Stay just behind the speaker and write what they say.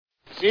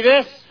See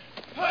this? This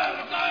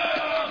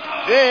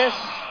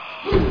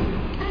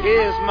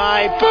is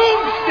my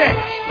boomstick.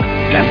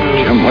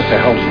 Jim, what the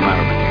hell's the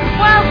matter with you?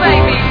 Well,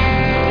 baby,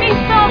 me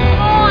so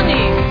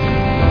horny.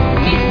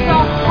 Me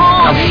so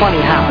horny. I'm funny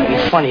how? I be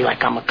funny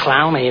like I'm a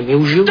clown. I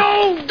amuse you.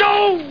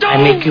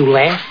 I make you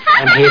laugh.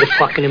 I'm here to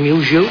fucking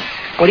amuse you.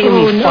 What do you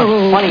mean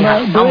funny how?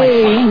 I'm like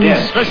funny.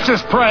 Yes. Let's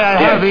just pray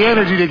I have the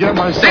energy to get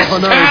myself This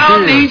another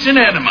town beer. needs an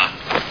enema.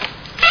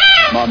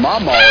 My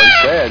mom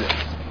always said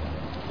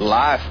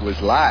life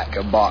was like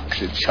a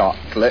box of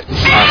chocolates. You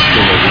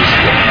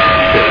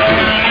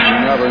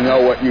never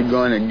know what you're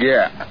going to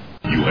get.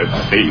 You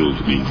have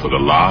failed me for the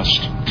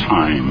last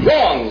time.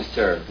 Wrong,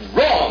 sir.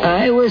 Wrong.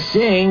 I was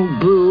saying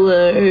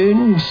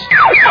balloons.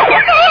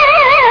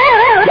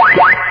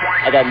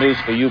 I got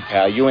news for you,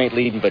 pal. You ain't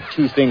leading but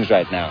two things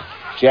right now.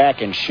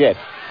 Jack and shit.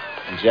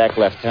 And Jack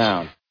left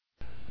town.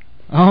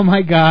 Oh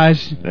my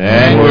gosh.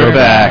 And we're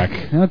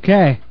back.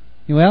 Okay.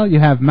 Well, you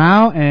have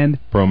Mao and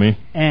Promi.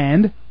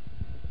 And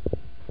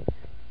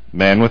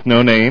Man with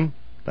no name.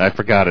 I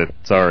forgot it.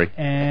 Sorry.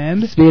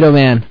 And Speedo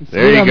Man.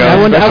 There you go. I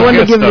wanted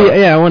to give Special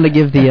guest I wanted to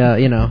give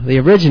the the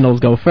originals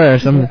go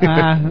first.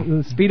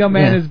 Speedo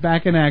Man is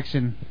back in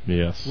action.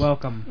 Yes.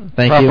 Welcome.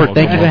 Thank you for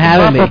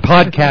having me.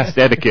 Proper podcast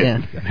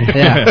etiquette.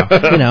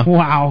 Yeah.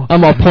 Wow.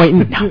 I'm all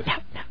pointing. No.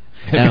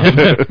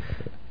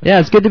 Yeah,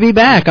 it's good to be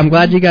back. I'm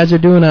glad you guys are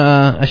doing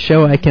a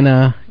show I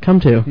can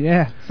come to.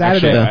 Yeah,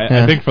 Saturday. Actually,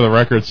 I think for the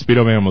record,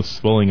 Speedo Man was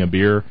swilling a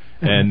beer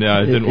and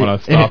didn't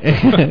want to stop.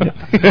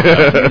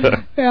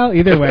 Well,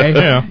 either way,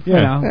 you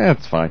know.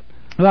 That's fine.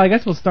 Well, I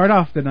guess we'll start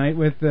off the night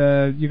with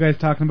you guys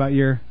talking about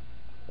you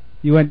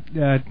had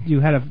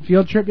a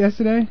field trip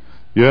yesterday?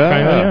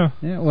 Yeah.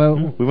 Yeah,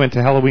 well, we went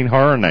to Halloween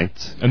Horror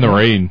Nights. In the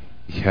rain.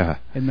 Yeah.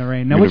 In the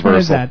rain. Now, which one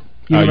is that?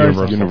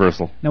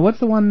 Universal. Now, what's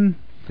the one?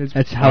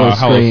 That's Hallow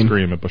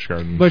Scream at Busch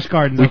Gardens. Busch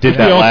Gardens. We did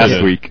that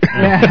last week.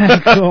 Yeah,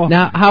 cool.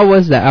 Now, how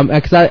was that?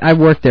 Because I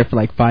worked there for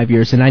like 5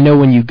 years, and I know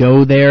when you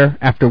go there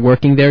after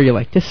working there, you're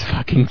like, this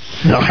fucking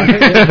sucks.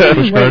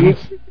 Busch Gardens?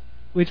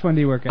 Which one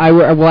do you work at?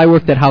 I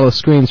worked at Hollow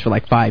Screams for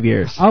like 5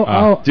 years.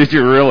 Oh. Did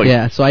you really?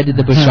 Yeah, so I did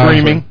the Busch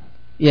Gardens. Screaming?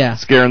 Yeah.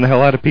 Scaring the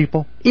hell out of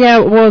people? Yeah,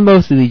 well,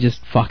 mostly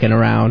just fucking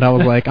around. I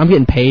was like, I'm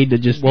getting paid to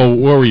just... Well,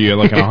 where were you?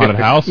 Like in a haunted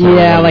house? Or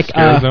yeah, like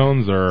scare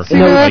zones? Or See,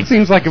 that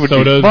seems like it would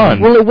be fun.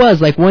 Well, it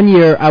was. Like, one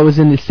year, I was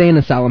in the insane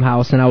asylum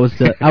house, and I was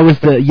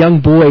the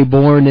young boy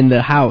born in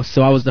the house,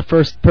 so I was the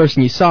first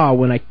person you saw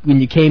when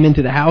you came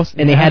into the house,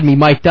 and they had me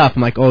mic'd up.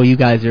 I'm like, oh, you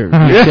guys you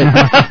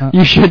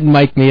shouldn't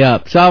mic me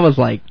up. So I was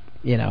like,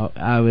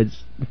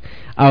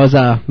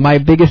 my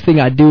biggest thing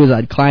I'd do is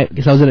I'd climb,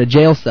 because I was in a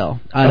jail cell.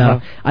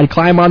 I'd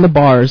climb on the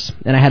bars,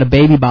 and I had a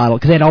baby bottle,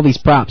 because I had all these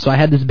props. So I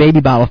had this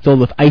baby bottle filled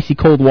with icy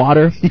cold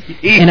water,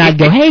 and I'd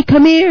go, hey,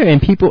 come here, and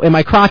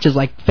my crotch is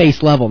like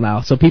face level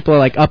now, so people are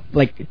like up,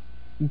 like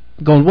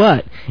going,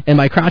 what? And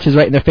my crotch is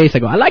right in their face. I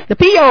go, I like to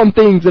pee on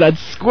things, and I'd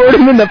squirt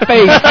them in the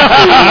face.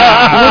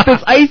 With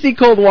this icy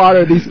cold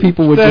water, these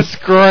people would just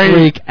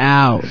freak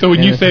out. So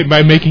when you say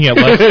by making it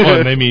less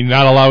fun, they mean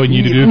not allowing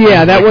you to do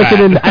yeah, that like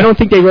wasn't in, I don't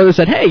think they really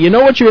said, hey, you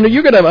know what,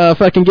 you're gonna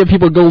fucking give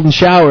people golden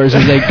showers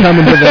as they come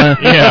into the...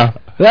 Yeah.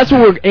 That's what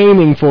we're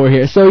aiming for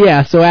here. So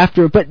yeah,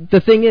 but the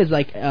thing is,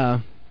 like,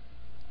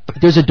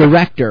 there's a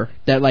director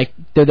that, like,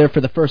 they're there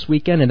for the first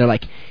weekend, and they're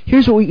like,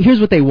 here's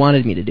what they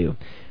wanted me to do.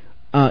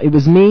 It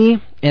was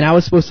me, and I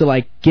was supposed to,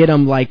 like, get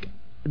them, like,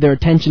 their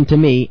attention to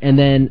me, and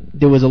then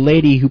there was a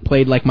lady who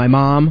played, like, my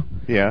mom,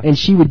 and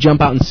she would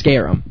jump out and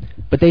scare them.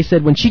 But they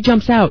said, when she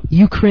jumps out,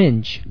 you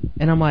cringe.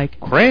 And I'm like...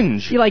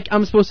 Cringe? Like,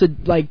 I'm supposed to,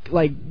 like,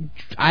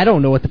 I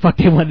don't know what the fuck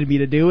they wanted me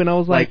to do, and I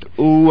was like...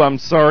 ooh, I'm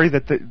sorry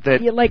that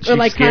yeah, like, she or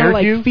like kind of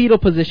like you? fetal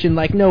position,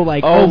 like, no,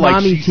 like, like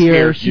mommy's she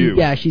here,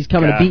 she's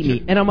coming Gotcha. to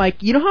beat me. And I'm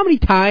like, you know how many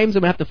times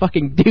I'm going to have to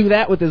fucking do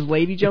that with this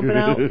lady jumping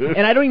out?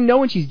 And I don't even know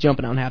when she's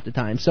jumping out half the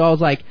time. So I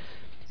was like...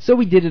 So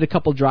we did it a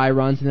couple dry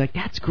runs, and they're like,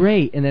 that's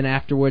great. And then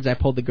afterwards, I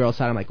pulled the girl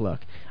aside. I'm like, look,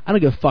 I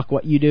don't give a fuck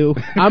what you do.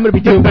 I'm going to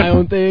be doing my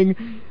own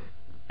thing,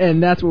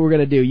 and that's what we're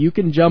going to do. You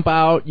can jump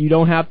out. You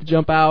don't have to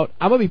jump out.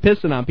 I'm going to be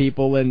pissing on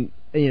people, and,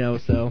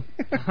 so.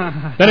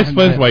 That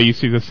explains why you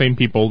see the same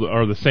people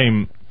or the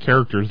same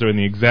characters doing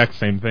the exact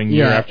same thing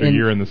year after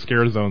year in the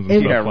scare zones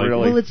and stuff. Like,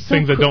 really. Well,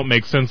 things that don't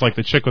make sense, like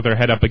the chick with her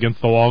head up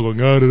against the wall going,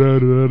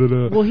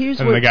 da-da-da-da-da-da. Well, and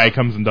then the guy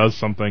comes and does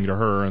something to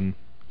her. And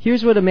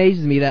here's what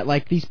amazes me, that,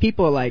 like, these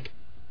people are like,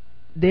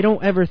 they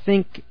don't ever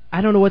think,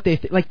 I don't know what they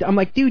think. Like, I'm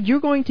like, dude, you're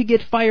going to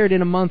get fired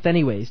in a month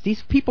anyways.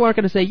 These people aren't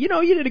going to say, you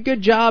did a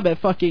good job at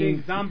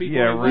fucking... Zombie Boy.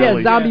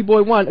 Really. Yeah, Zombie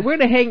Boy 1. We're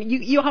going to hang...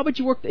 You, how about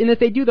you work... And if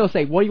they do, they'll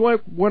say, well, you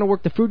want to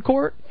work the food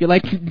court? You're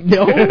like,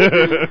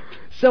 no.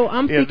 So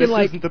I'm thinking, this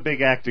like... isn't the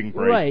big acting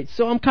break. Right.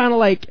 So I'm kind of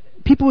like...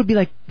 People would be,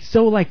 like,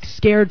 so, like,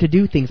 scared to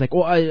do things. Like,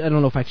 well, I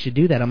don't know if I should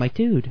do that. I'm like,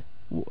 dude...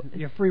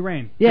 You have free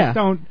reign. Yeah. Just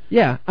don't.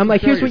 Yeah. I'm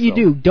like, here's what you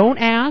yourself. do. Don't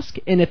ask,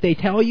 and if they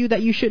tell you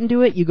that you shouldn't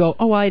do it, you go,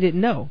 oh, I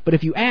didn't know. But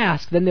if you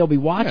ask, then they'll be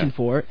watching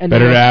for it. And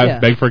better to they'll- ask, yeah.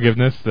 beg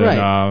forgiveness than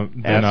Right.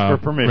 Ask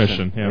for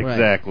permission. Yeah. Right.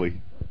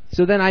 Exactly.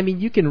 So then, I mean,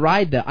 you can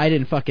ride the I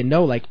didn't fucking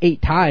know like 8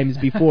 times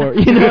before.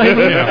 You know what I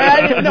mean? Yeah.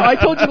 I didn't know. I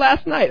told you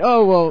last night.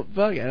 Oh, well,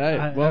 fuck it.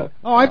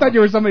 I thought you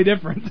were somebody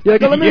different. You're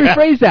like, let me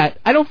rephrase that.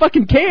 I don't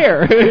fucking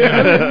care.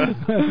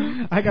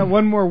 I got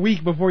one more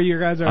week before you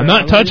guys are... I'm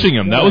not touching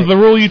him. That was the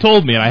rule you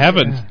told me, and I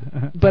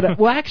haven't. But,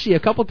 well, actually, a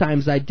couple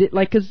times I did,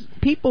 like, because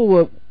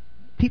people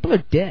are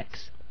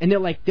dicks. And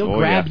they'll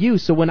grab you.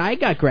 So when I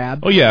got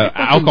grabbed... Oh, yeah,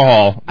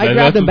 alcohol. I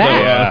grabbed them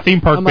back. A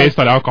theme park based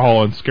on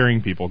alcohol and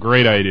scaring people.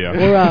 Great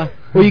idea.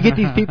 Or you get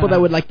these people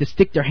that would like to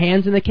stick their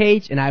hands in the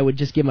cage, and I would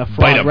just give them a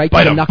frog right to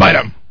the knuckles. Bite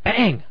them.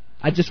 Bang!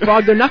 I just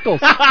frogged their knuckles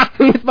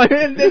with my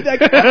hand.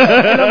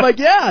 And I'm like,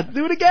 yeah,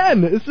 do it again.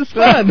 This is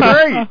fun.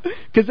 Great.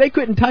 Because they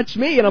couldn't touch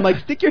me. And I'm like,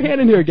 stick your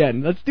hand in here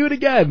again. Let's do it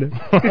again.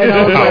 And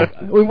I was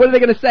like, what are they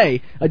going to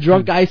say? A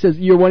drunk guy says,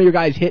 one of your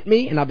guys hit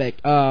me? And I'm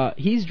like,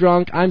 he's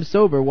drunk. I'm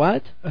sober.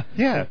 What?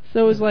 Yeah.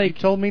 So it was like...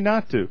 You told me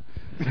not to.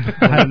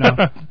 I don't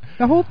know.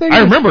 The whole thing I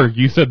remember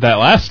you said that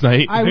last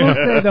night. I will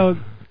say, though,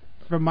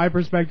 from my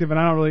perspective, and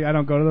I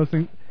don't go to those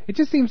things, it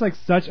just seems like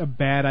such a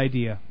bad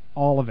idea.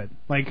 All of it.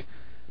 Like...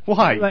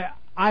 Why? Like,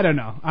 I don't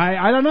know.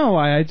 I don't know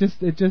why. It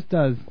just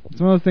does. It's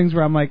one of those things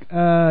where I'm like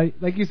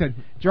you said,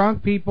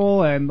 drunk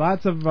people and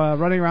lots of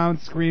running around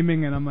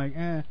screaming, and I'm like,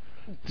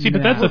 See,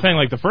 but that's the thing.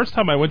 Like the first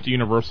time I went to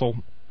Universal,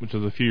 which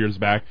was a few years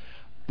back,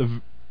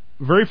 the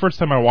very first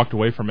time I walked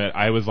away from it,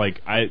 I was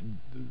like,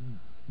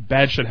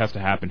 bad shit has to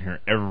happen here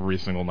every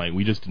single night.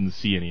 We just didn't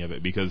see any of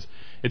it because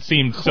it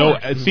seemed so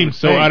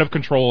out of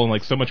control and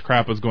like so much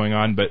crap was going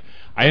on. But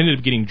I ended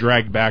up getting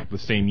dragged back the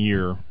same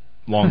year.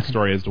 Long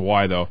story as to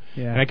why, though.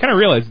 Yeah. And I kind of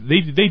realized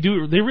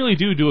they really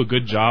do a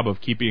good job of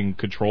keeping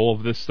control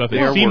of this stuff.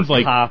 It seems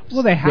like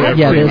they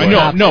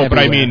have. No, but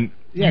I mean,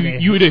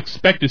 you would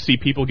expect to see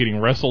people getting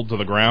wrestled to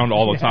the ground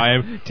all the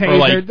time,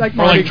 Tasered,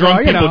 or like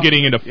drunk people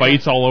getting into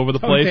fights all over the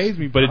place.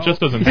 But it just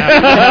doesn't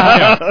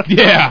happen.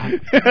 yeah.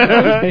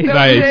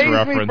 Nice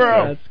reference.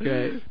 That's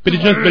great. But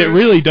it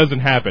really doesn't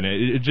happen.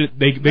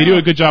 They do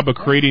a good job of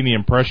creating the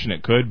impression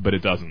it could, but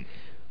it doesn't.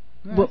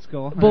 That's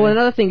cool. Well,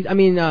 another thing, I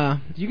mean... do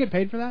you get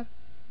paid for that?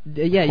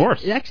 Yeah, of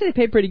course. Actually, they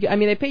paid pretty good. I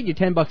mean, they paid you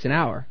 $10 an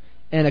hour.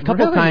 And a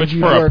couple really? times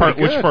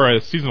which for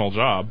a seasonal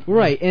job.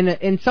 Right,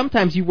 and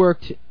sometimes you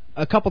worked...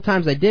 A couple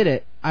times I did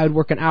it, I would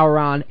work an hour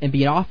on and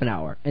be off an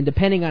hour. And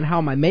depending on how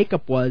my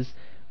makeup was,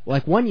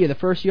 like one year, the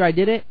first year I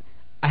did it,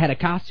 I had a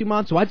costume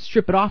on, so I'd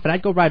strip it off and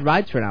I'd go ride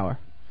rides for an hour.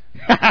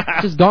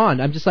 Just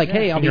gone. I'm just like,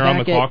 hey, I'll be back. You're on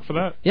the clock for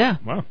that? Yeah.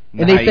 Wow.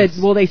 And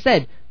they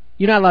said,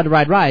 you're not allowed to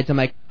ride rides. I'm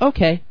like,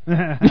 okay. You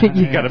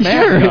got a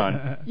mask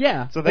on.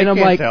 Yeah. So they and I'm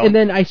can't like, tell. and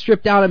then I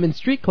stripped down. I'm in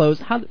street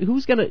clothes.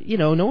 Who's gonna?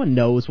 No one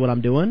knows what I'm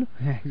doing.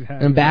 Exactly.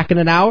 And I'm back in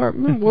an hour.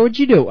 What would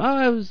you do? Oh,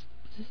 I was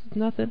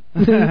nothing.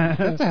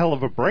 That's a hell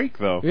of a break,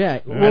 though.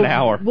 Yeah. An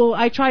hour. Well,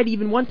 I tried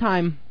even one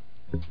time.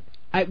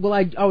 I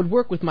would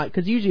work with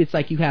because usually it's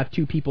like you have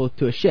 2 people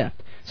to a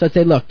shift. So I'd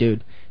say, look,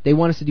 dude, they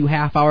want us to do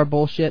half-hour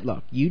bullshit.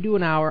 Look, you do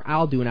an hour,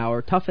 I'll do an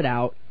hour. Tough it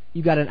out.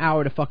 You got an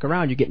hour to fuck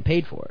around. You're getting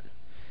paid for it.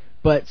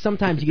 But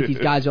sometimes you get these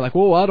guys who are like,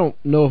 well, I don't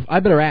know if I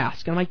better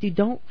ask. And I'm like, dude,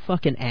 don't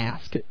fucking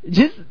ask.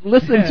 Just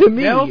listen to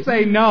me. They'll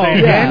say no.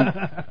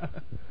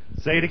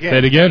 Say it again. Say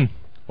it again.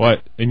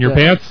 What? In your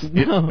pants? It's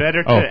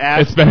better to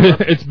ask.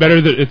 It's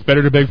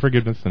better to beg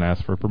forgiveness than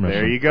ask for permission.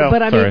 There you go.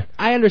 But I mean,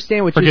 I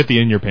understand what Forget the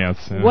in your pants.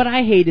 Yeah. What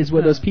I hate is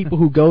when those people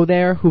who go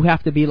there who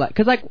have to be like,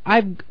 because like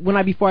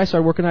before I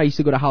started working out, I used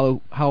to go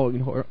to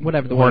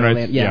whatever the Horror Nights,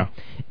 Nights, yeah.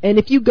 And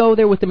if you go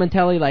there with the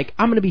mentality like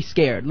I'm gonna be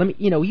scared, let me,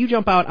 you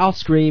jump out, I'll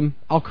scream,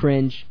 I'll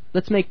cringe.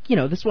 Let's make,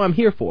 this is what I'm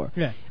here for.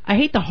 Yeah. I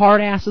hate the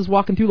hard asses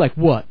walking through like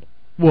what,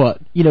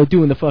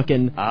 doing the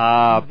fucking.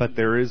 But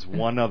there is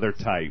one other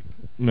type.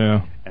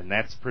 Yeah. And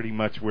that's pretty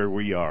much where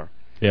we are.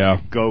 Yeah.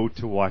 You go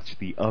to watch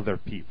the other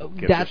people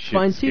get that's the shit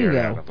fine scared too,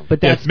 out though. of them.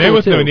 But that's Man cool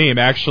with too. No Name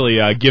actually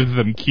gives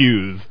them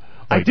cues.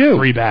 Like I do.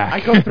 3 back.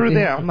 I go through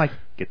there. I'm like,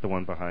 get the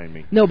one behind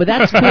me. No, but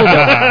that's cool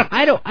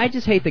though. I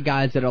just hate the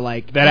guys that are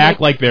like act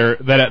like they're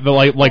like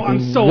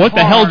so what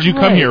the hell hard. did you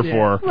come here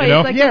for? Right, You know?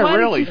 it's like, Yeah, why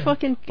really. Did you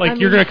fucking,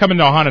 You're gonna come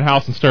into a haunted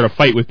house and start a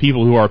fight with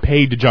people who are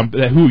paid to jump,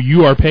 who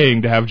you are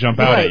paying to have jump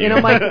out at you. And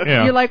I'm like,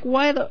 Yeah. you're like,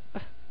 why the?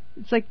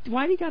 It's like,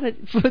 why do you gotta?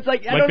 It's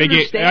like I don't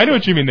understand. I know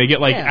what you mean. They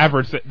get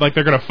adverts, like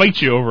they're gonna fight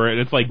you over it.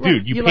 It's like,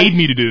 dude, you paid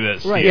me to do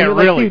this. Right? Yeah,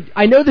 really. Like, dude,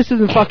 I know this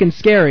isn't fucking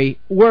scary.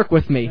 Work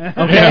with me,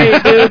 okay,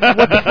 dude?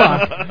 What the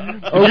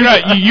fuck? You're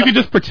not. You can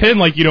just pretend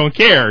like you don't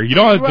care. You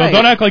don't. Right.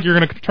 Don't act like you're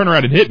gonna turn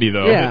around and hit me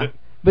though. Yeah.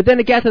 But then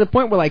it got to the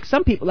point where, like,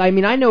 some people, I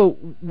mean, I know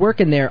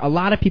working there, a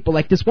lot of people,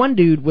 like, this one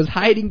dude was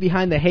hiding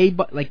behind the hay,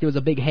 like, there was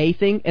a big hay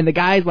thing, and the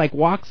guy, like,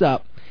 walks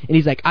up, and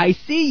he's like, I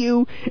see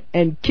you,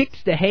 and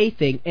kicks the hay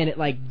thing, and it,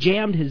 like,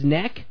 jammed his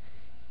neck,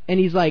 and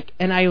he's like,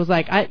 and I was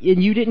like,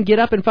 and you didn't get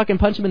up and fucking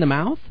punch him in the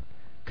mouth?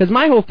 Because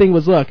my whole thing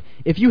was, look,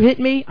 if you hit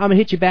me, I'm going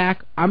to hit you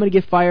back, I'm going to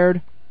get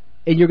fired,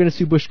 and you're going to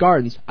sue Busch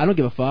Gardens. I don't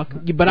give a fuck.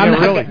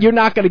 But you're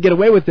not going to get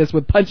away with this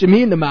with punching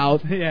me in the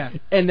mouth,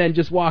 and then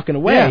just walking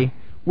away. Yeah.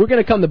 We're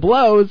gonna come to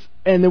blows,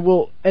 and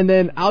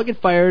then I'll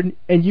get fired,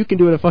 and you can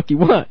do what the fuck you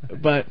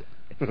want. But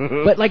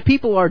like,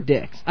 people are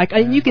dicks. Like,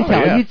 you can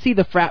tell. Yeah. You'd see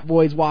the frat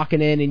boys walking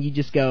in, and you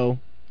just go,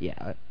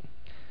 yeah.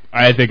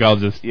 I think I'll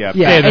just Yeah,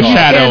 stay in the and you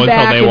shadow stand until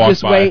back they and walk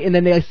just by. wait, and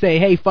then they say,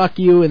 "Hey, fuck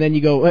you," and then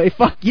you go, "Hey,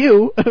 fuck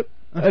you,"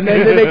 and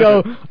then they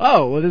go,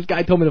 "Oh, well, this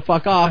guy told me to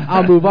fuck off.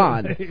 I'll move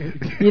on."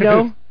 You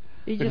know,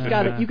 you just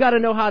gotta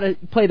know how to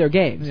play their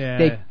games.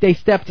 Yeah. They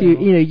step to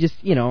you,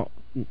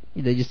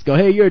 they just go,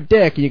 "Hey, you're a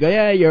dick," and you go,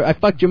 "Yeah, I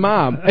fucked your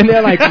mom," and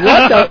they're like,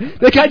 "What the?"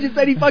 The guy just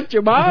said he fucked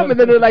your mom, and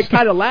then they like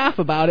kind of laugh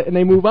about it, and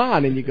they move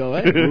on, and you go,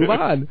 "Hey, move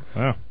on."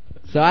 Wow.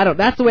 So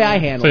that's the way I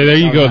handle it. So there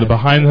you go, the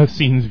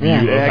behind-the-scenes view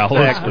of Hallow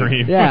exactly.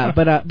 Scream. Yeah,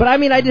 but I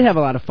mean, I did have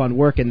a lot of fun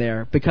working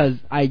there because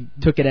I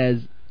took it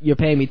as you're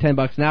paying me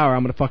 $10 an hour,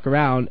 I'm gonna fuck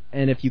around,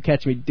 and if you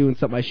catch me doing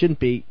something I shouldn't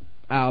be,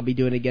 I'll be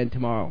doing it again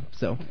tomorrow.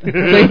 So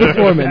same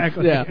performance.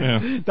 Exactly.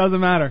 Yeah. Doesn't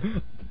matter.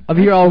 I'm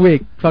here all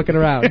week, fucking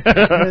around.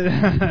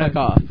 Fuck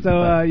off.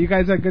 So you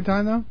guys had a good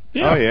time though?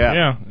 Yeah. Oh, yeah.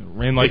 Yeah.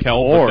 Rain like hell.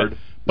 Bored.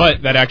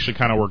 But that actually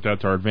kind of worked out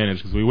to our advantage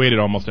because we waited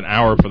almost an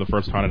hour for the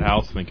first haunted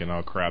house thinking,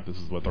 oh, crap, this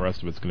is what the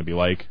rest of it's going to be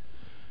like.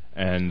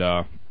 And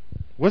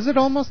Was it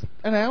almost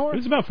an hour? it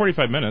was about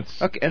 45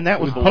 minutes. Okay, and that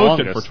It was was the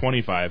posted longest. for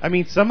 25. I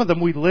mean, some of them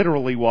we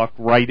literally walked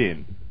right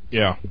in.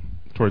 Yeah,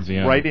 towards the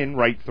end. Right in,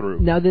 right through.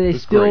 Now, do It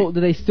was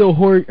they still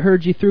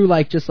herd you through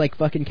like just like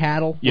fucking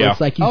cattle? Where Yeah. it's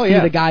like you Oh, see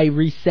yeah. the guy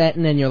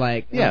resetting, and you're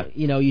like, Yeah.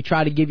 you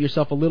try to give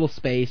yourself a little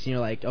space, and you're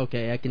like,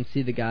 okay, I can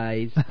see the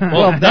guys.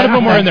 Well, none of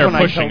them were in there when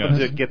I pushing told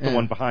them us. to get the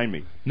one behind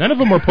me. None of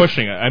them were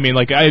pushing it. I mean,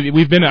 like I've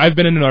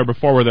been in there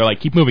before where they're like,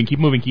 keep moving, keep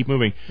moving, keep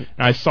moving. And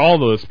I saw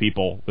those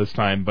people this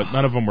time, but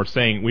none of them were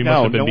saying we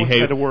must have been no one said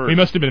a behaving. word. We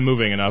must have been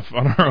moving enough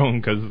on our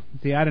own because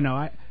See, I don't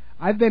know.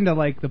 I've been to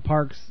like the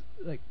parks,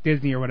 like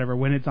Disney or whatever,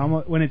 when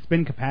it's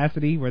been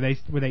capacity where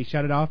they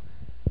shut it off.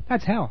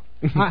 That's hell.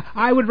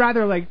 I would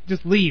rather like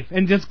just leave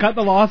and just cut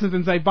the losses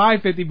and say bye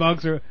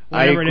 $50 or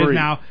whatever it is agree.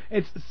 now.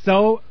 It's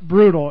so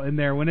brutal in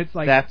there when it's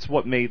like That's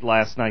what made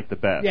last night the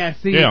best. yeah.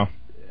 See, yeah.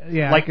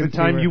 yeah. Like I can the see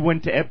time where- you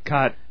went to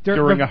Epcot Dur-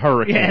 during a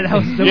hurricane. Yeah, that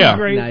was so Yeah,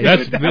 great.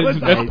 Nice.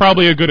 that's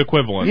probably a good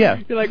equivalent. Yeah,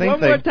 You're like, same one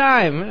thing. more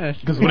time.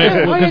 Because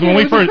Yeah, when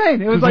we it was first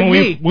insane. It was 'cause like when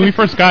me. when we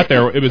first got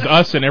there, it was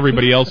us and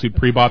everybody else who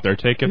pre-bought their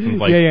tickets. And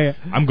like, Yeah.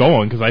 I'm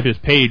going because I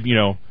just paid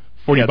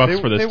 $40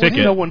 for this there ticket.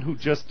 was no one who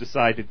just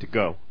decided to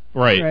go.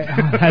 Right.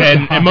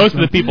 Right. and most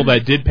of the people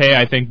that did pay,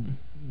 I think,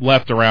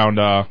 left around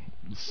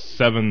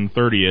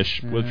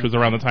 7:30ish, which was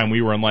around the time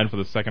we were in line for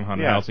the second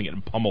haunted house and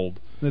getting pummeled.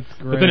 That's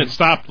great. But then it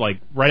stopped like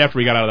right after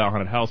we got out of that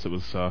haunted house. It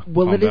was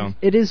Well, calmed down.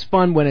 it is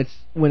fun when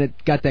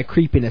it got that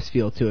creepiness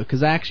feel to it.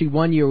 Because actually,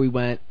 one year we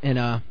went and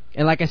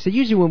like I said,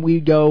 usually when we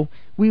go,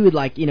 we would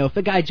like if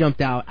the guy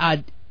jumped out,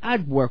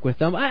 I'd work with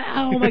them.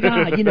 Oh my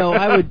god,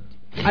 I would.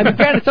 I mean,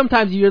 granted,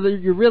 sometimes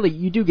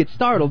you do get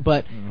startled,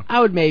 but I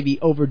would maybe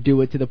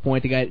overdo it to the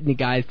point the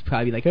guy's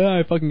probably like, oh,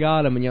 I fucking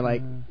got him, and you're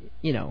like,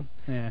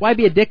 why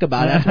be a dick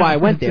about it? That's why I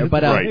went there.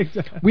 But Right.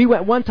 we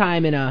went one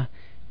time and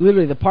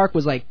literally the park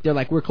was like, they're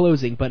like, we're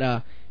closing, but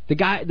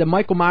the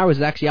Michael Myers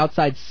was actually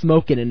outside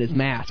smoking in his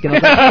mask, and I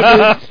was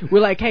like, hey, dude, we're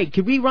like, hey,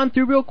 could we run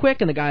through real quick?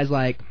 And the guy's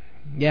like,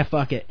 yeah,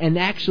 fuck it. And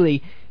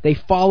actually, they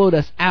followed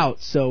us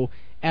out, so.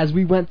 As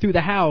we went through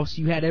the house,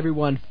 you had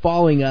everyone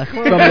following us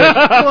from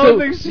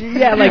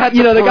yeah, like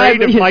You had the the guy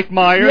parade of Mike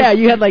Myers. Yeah,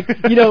 you had like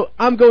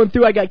I'm going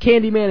through. I got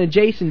Candyman and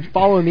Jason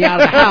following me out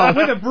of the house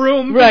with a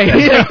broom. right?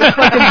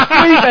 Fucking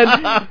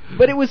sweeping.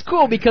 But it was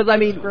cool because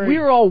we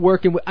were all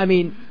working.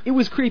 It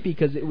was creepy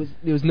because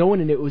there was no one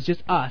in it. It was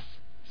just us.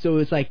 So it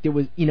was like there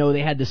was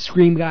they had the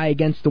scream guy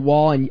against the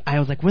wall, and I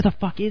was like, where the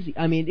fuck is he?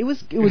 I mean, it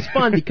was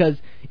fun because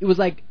it was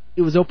like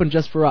it was open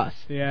just for us.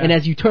 Yeah. And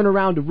as you turn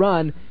around to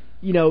run.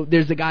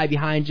 There's a guy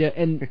behind you,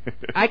 and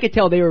I could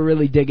tell they were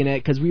really digging it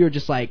because we were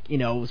just like, it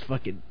was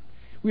fucking,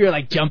 we were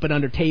like jumping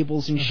under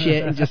tables and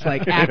shit, and just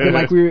like acting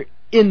like we were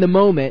in the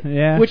moment.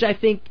 Yeah. Which I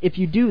think if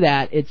you do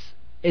that,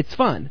 it's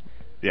fun.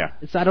 Yeah.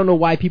 So I don't know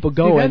why people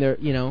go and they're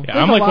Yeah,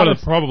 I'm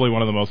like probably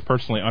one of the most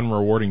personally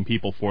unrewarding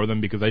people for them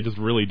because I just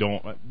really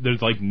don't.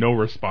 There's like no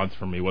response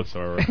from me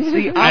whatsoever.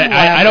 See,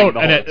 I don't. the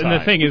whole And the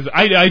time. thing is,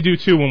 I do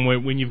too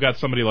when you've got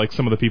somebody like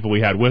some of the people we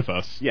had with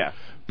us. Yeah.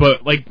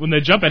 But like when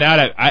they're jumping out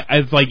at,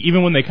 it's like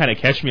even when they kind of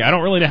catch me, I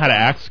don't really know how to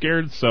act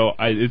scared. So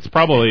it's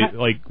probably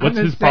like, what's I'm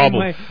the his same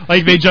problem? way.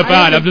 Like they jump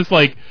out, I'm just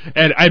like,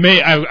 and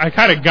I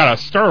kind of got a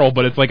startle,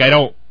 but it's like I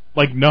don't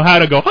like know how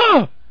to go.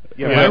 Ah!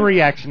 Yeah, my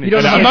reaction is You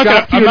don't And know I'm how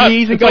not to drop gonna. to I'm your not.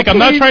 knees and It's go, like I'm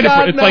not "Please, trying to.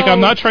 God, It's like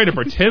I'm no." not trying to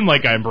pretend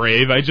like I'm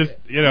brave. I just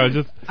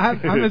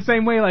I'm the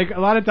same way. Like a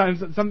lot of times,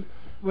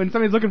 when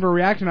somebody's looking for a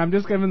reaction, I'm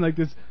just giving like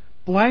this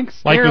blank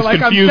stare, this like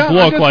confused I'm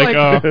look,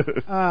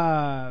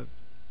 just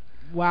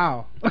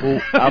wow.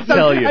 Well, I'll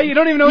tell you. You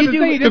don't even know what to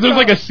say.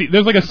 because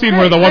there's like a scene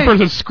where the one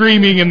person's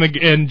screaming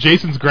and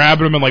Jason's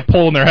grabbing them and like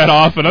pulling their head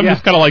off, and I'm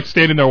just kind of like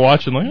standing there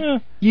watching, like. Eh.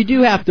 You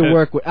do have to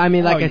work with. I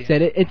mean, like Oh, I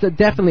said, it's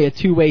definitely a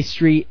two-way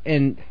street,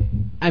 and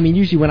I mean,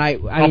 usually when I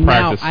mean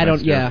now practice I don't.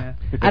 next Yeah,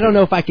 I don't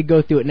know if I could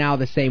go through it now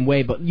the same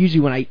way, but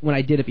usually when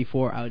I did it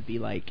before, I would be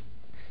like,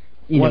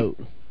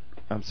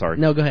 I'm sorry.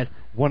 No, go ahead.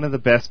 One of the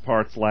best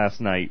parts last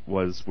night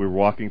was we were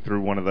walking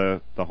through one of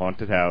the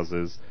haunted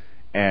houses,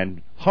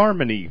 and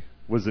Harmony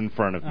was in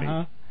front of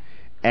me.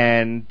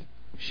 And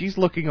she's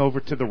looking over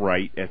to the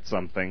right at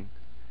something,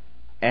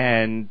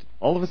 and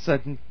all of a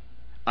sudden,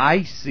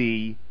 I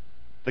see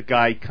the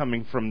guy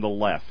coming from the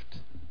left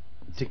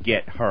to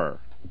get her.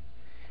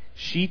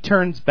 She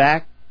turns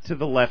back to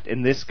the left,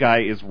 and this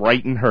guy is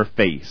right in her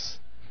face.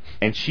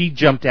 And she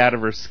jumped out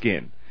of her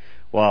skin.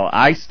 Well,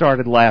 I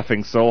started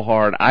laughing so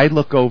hard, I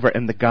look over,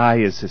 and the guy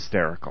is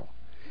hysterical.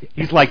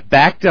 He's like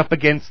backed up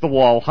against the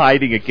wall,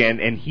 hiding again,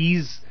 and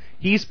he's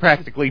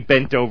practically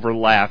bent over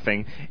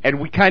laughing. And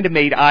we kind of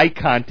made eye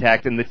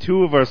contact, and the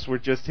two of us were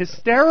just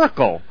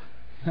hysterical.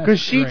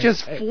 Because she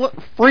just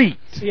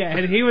freaked. Yeah,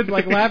 and he was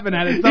like laughing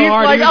at it so he's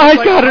hard. Like, I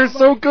got her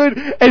so good,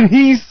 and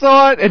he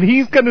saw it, and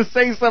he's gonna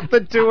say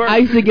something to her. I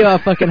used to give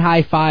out fucking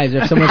high fives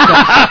if someone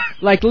said,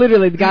 like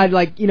literally the guy,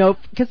 like, you know,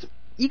 because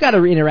you got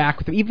to interact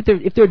with them, even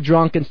if they're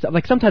drunk and stuff.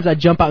 Like sometimes I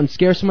jump out and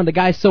scare someone. The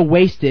guy's so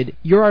wasted,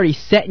 you're already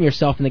setting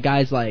yourself, and the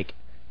guy's like,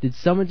 did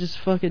someone just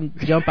fucking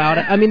jump out?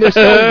 I mean, they're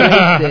so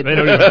wasted. They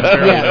don't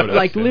even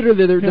like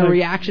literally, the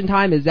reaction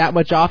time is that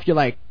much off. You're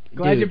like,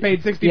 glad you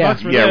paid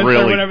 $60 for this really.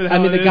 or whatever the hell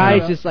I mean, it the is.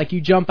 guy's just like, you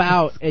jump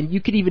out, and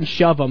you could even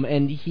shove him,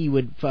 and he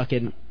would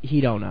fucking,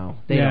 he don't know.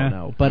 They don't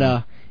know.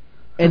 But,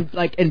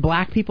 and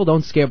black people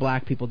don't scare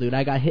black people, dude.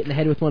 I got hit in the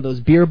head with one of those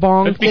beer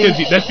bongs.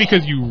 That's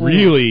because you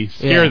really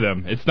scare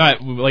them. It's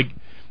not like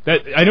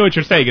that. I know what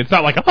you're saying. It's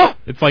not like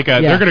it's like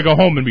they're gonna go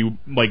home and be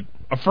like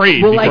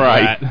afraid. Well,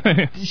 like,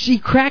 that. She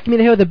cracked me in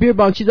the head with a beer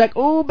bong. She's like,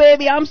 "Oh,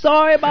 baby, I'm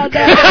sorry about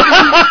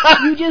that.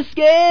 you just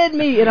scared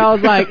me." And I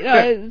was like, "No,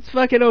 it's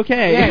fucking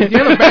okay." Yeah, do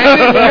you have a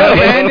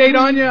Band-Aid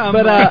on you?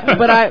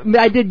 But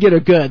I did get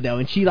her good though,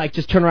 and she like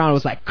just turned around and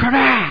was like,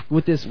 "Crack!"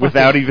 with this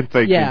without even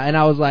thinking. Yeah, and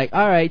I was like,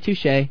 "All right,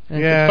 touche." Yeah,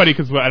 it's funny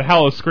because at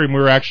Hallow Scream we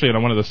were actually in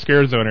one of the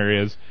scare zone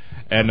areas,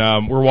 and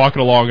we're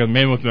walking along, and the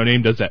man with no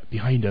name does that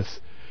behind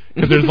us.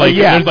 Because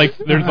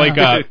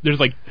there's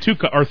like two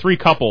or three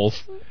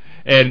couples,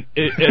 and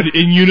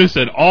in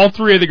unison, all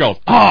three of them go,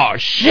 "Oh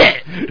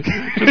shit!"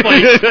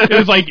 It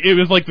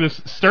was like this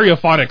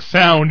stereophonic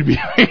sound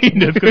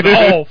behind us because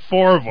all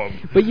four of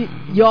them. But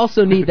you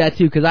also need that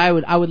too, because I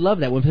would love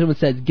that when someone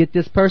says, "Get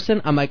this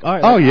person," I'm like, "All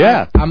right." Oh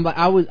yeah.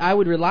 I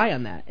would rely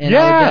on that, and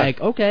I would be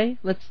like, "Okay,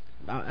 let's."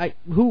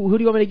 Who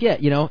do you want me to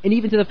get? You know, and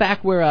even to the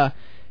fact where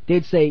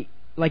they'd say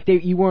like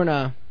you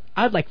weren't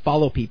I'd like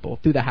follow people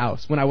through the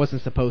house when I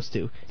wasn't supposed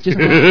to.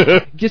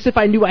 Just if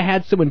I knew I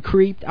had someone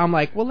creeped, I'm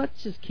like, well,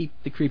 let's just keep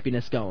the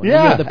creepiness going.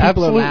 Yeah, you know, the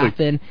people absolutely. are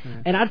laughing,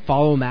 and I'd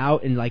follow them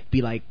out and like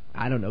be like,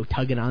 I don't know,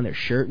 tugging on their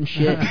shirt and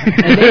shit.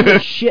 And they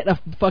would shit a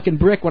fucking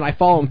brick when I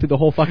follow them through the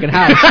whole fucking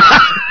house,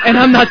 and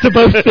I'm not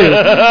supposed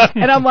to.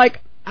 And I'm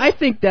like, I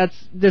think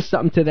there's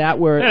something to that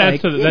where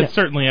that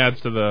certainly adds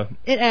to the.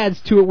 It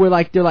adds to it where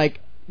like they're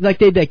like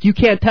they'd be like, you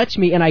can't touch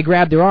me, and I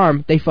grab their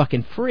arm, they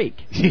fucking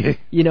freak.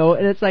 You know,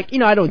 and it's like, you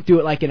know, I don't do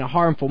it like in a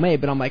harmful way,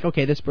 but I'm like,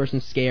 okay, this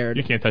person's scared.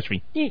 You can't touch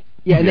me.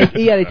 Yeah, and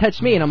they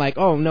touch me, and I'm like,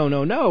 oh,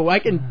 no, I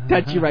can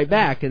touch you right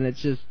back, and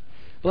it's just,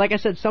 but like I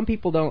said, some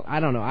people don't,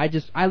 I don't know,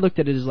 I looked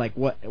at it as like,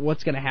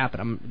 what's going to happen?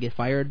 I'm going to get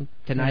fired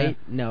tonight?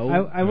 Yeah.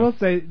 No. I will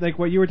say, like,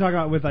 what you were talking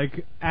about with,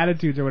 like,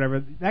 attitudes or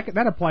whatever,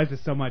 that applies to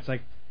so much.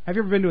 Like, have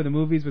you ever been to the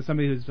movies with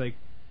somebody who's like,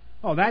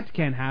 oh, that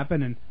can't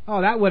happen, and oh,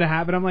 that would have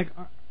happened? I'm like,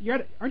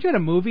 aren't you at a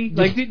movie?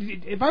 Like,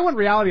 if I want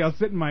reality, I'll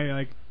sit in my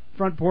like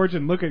front porch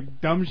and look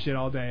at dumb shit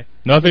all day.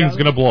 Nothing's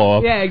gonna blow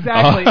up. Yeah,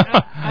 exactly.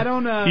 I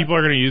don't. People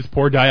are gonna use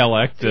poor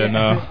dialect, and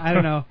I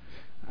don't know.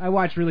 I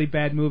watch really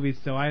bad movies,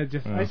 so I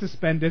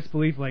suspend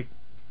disbelief like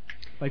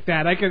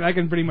that. I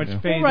can pretty much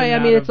phase. Well, right. I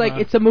mean, it's like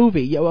it's a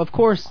movie. You know, of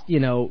course, you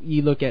know,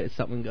 you look at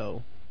something and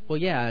go, well,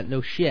 yeah,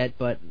 no shit,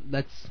 but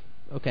that's.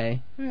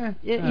 Okay. You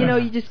know,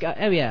 you just got.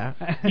 You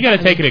got to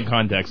take it in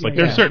context. Like,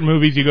 there's certain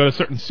movies, you go to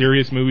certain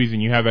serious movies,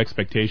 and you have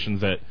expectations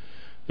that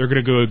they're going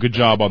to do a good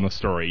job on the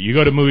story. You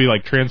go to a movie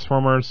like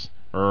Transformers,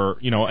 or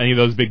you know, any of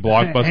those big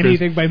blockbusters,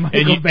 anything by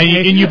Michael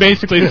Bay, and you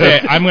basically say,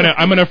 I'm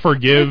gonna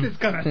forgive,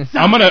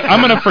 I'm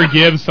gonna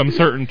forgive some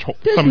certain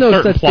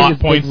plot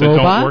points that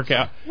don't work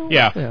out.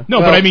 Yeah.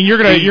 No, but I mean, you're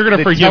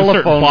gonna forgive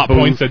certain plot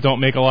points that don't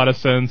make a lot of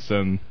sense,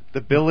 and. The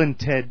Bill and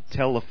Ted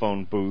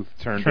telephone booth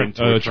turned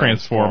into a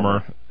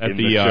transformer at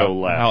the show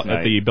last night.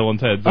 At the Bill and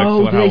Ted's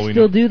Excellent Halloween. Do they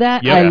still do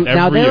that? Yeah,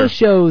 now those year.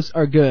 Shows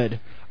are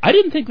good. I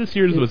didn't think this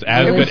year's was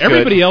as good.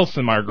 Everybody else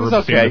in my group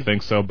seemed to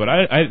think so, but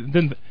I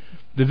didn't.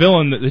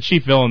 The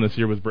chief villain this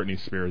year was Britney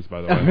Spears,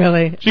 by the way. Oh,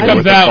 really? She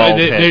comes out,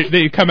 and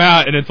they come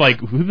out, and it's like,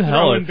 who the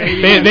hell?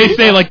 They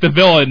say like the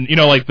villain, you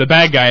know, like the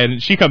bad guy,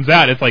 and she comes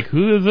out, it's like,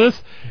 who is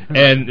this?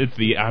 And it's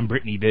I'm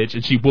Britney, bitch,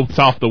 and she whoops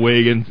off the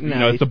wig, and you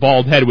know, it's a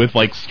bald head with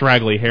like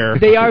straggly hair.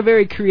 They are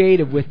very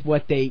creative with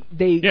what they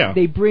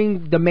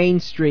bring the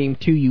mainstream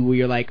to you, where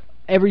you're like,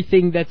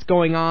 everything that's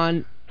going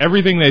on.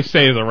 Everything they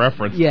say is a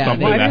reference to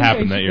something that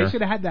happened that year. They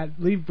should have had that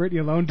Leave Britney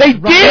Alone. They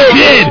did!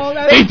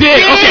 They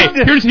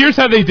did! Okay, here's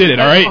how they did it,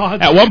 alright?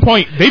 Awesome. At one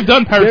point, they've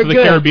done Pirates of the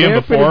Caribbean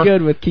before. They're pretty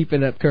good with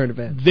keeping up current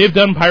events. They've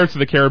done Pirates of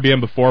the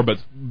Caribbean before, but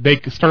they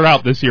started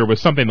out this year with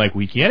something like,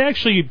 we can't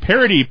actually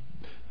parody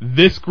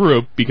this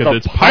group because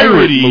it's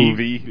pirate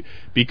movie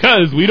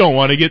because we don't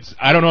want to get.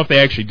 I don't know if they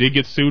actually did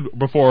get sued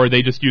before, or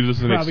they just used this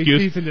as an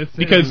excuse.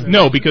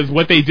 Because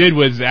what they did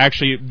was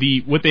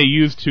actually what they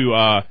used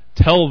to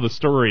tell the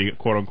story,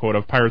 quote unquote,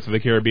 of Pirates of the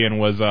Caribbean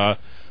was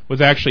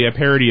was actually a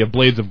parody of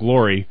Blades of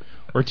Glory,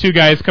 where two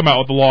guys come out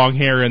with the long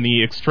hair and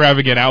the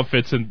extravagant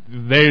outfits, and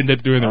they end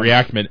up doing the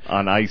reenactment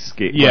on ice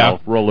skate, yeah,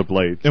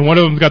 rollerblades. And one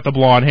of them's got the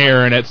blonde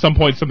hair, and at some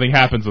point something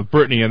happens with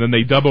Brittany, and then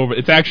they dub over.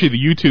 It's actually the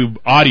YouTube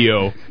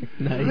audio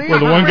where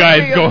the one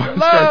guy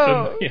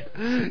starts.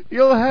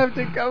 You'll have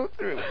to go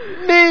through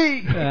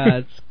me.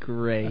 That's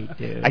great,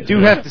 dude. I do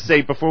have to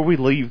say, before we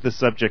leave the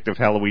subject of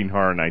Halloween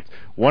Horror Nights,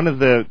 one of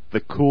the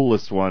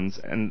coolest ones,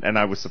 and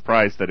I was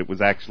surprised that it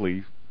was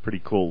actually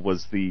pretty cool,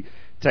 was the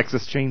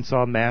Texas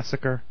Chainsaw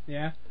Massacre.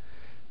 Yeah.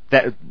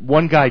 That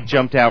one guy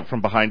jumped out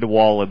from behind a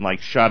wall and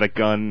shot a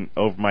gun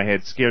over my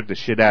head, scared the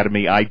shit out of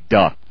me. I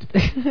ducked.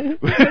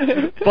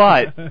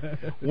 But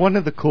one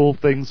of the cool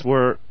things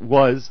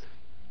was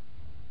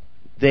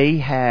they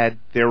had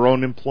their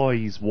own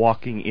employees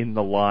walking in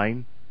the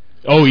line.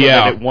 Oh, so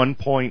yeah. That at one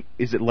point,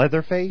 is it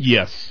Leatherface?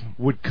 Yes.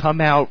 Would come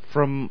out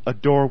from a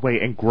doorway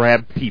and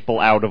grab people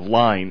out of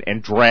line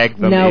and drag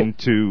them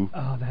into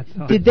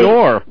the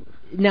door.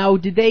 Now,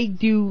 did they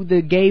do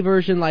the gay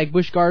version like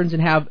Busch Gardens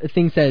and have a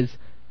thing says...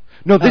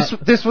 No,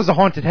 this was a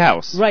haunted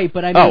house. Right,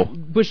 but I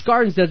mean, Busch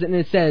Gardens does it and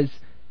it says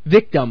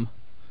victim.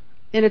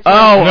 And it's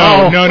no.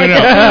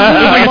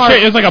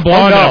 It was like a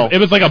blonde. Oh, no. It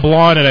was like a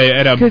blonde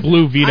and a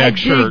blue V-neck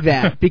shirt. I dig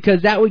that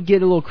because that would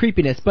get a little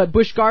creepiness. But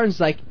Busch Gardens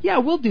like, yeah,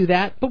 we'll do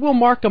that, but we'll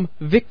mark them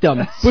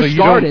victim. So Busch you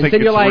Gardens, don't think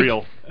and you're it's like,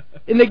 real.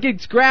 and they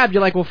get grabbed.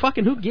 You're like, well,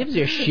 fucking, who gives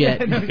a shit?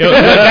 That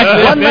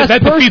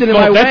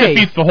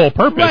defeats the whole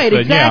purpose. Right,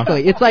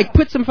 exactly. Yeah. It's like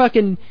put some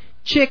fucking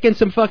chick and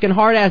some fucking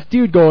hard ass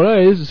dude going,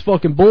 hey, this is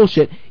fucking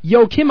bullshit.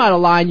 Yoke him out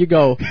of line, you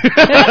go, that's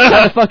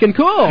kind of fucking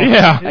cool.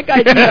 Yeah. That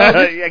guy,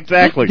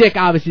 exactly. This dick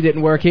obviously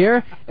didn't work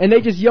here, and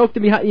they just yoked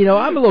him.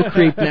 I'm a little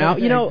creeped now.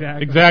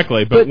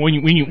 Exactly. But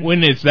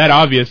when it's that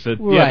obvious, then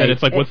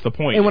it's like, what's the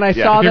point? And when I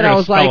saw that, I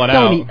was like,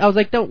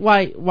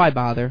 why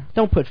bother?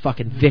 Don't put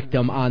fucking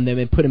victim on them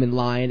and put them in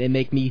line and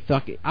make me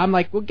I'm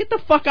like, well, get the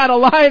fuck out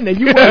of line then.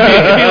 It'd be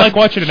like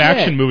watching an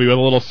action movie with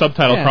a little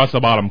subtitle across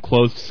the bottom: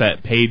 closed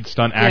set, paid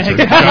stunt actors.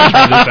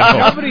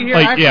 Somebody here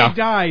actually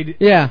died.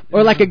 Yeah,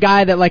 or like a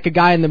guy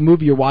in the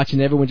movie you're watching,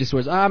 everyone just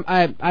swears,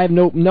 I have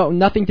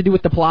nothing to do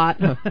with the plot.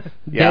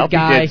 That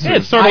guy.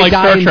 It's sort of like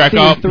Star Trek.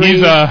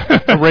 He's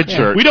a red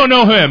shirt. We don't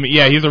know him.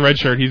 Yeah, he's a red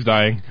shirt. He's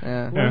dying.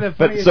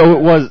 But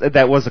so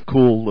that was a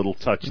cool little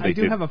touch. I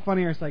do have a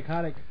funnier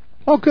psychotic.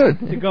 Oh, good.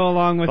 To go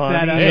along with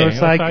that. You're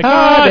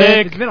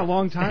psychotic. It's been a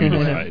long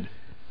time.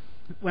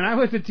 When I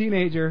was a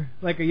teenager,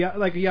 like a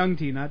young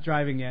teen, not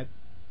driving yet.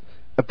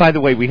 By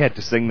the way, we had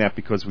to sing that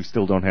because we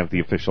still don't have the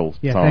official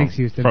song. Thanks,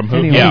 Houston. From who?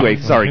 Anyway,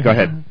 sorry, go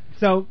ahead.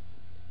 So,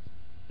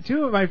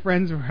 two of my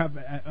friends were up,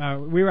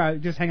 we were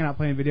just hanging out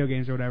playing video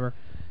games or whatever,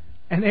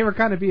 and they were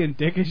kind of being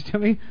dickish to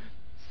me.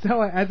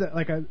 So, as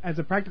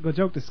a practical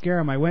joke to scare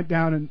them, I went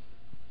down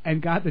and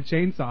got the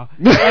chainsaw.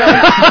 and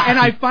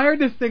I fired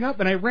this thing up,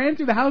 and I ran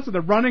through the house with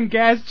a running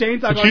gas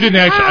chainsaw. But you didn't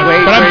actually.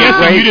 But I'm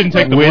guessing you didn't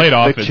take the blade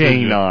off. The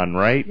chain on,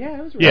 right? Yeah,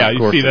 it was. Yeah,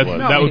 you see,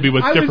 that would be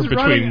what's different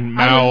between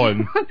Mao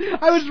and.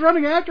 I was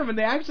running after them, and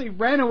they actually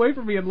ran away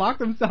from me and locked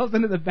themselves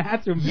into the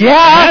bathroom.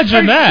 Yeah,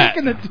 imagine that.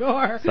 Kicking the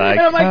door, and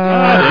I'm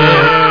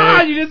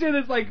like, you just hear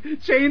this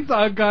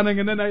chainsaw gunning,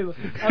 and then I was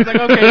like,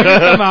 okay, you can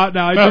come out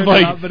now. I turned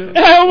it off, but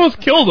I almost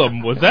killed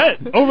him. Was that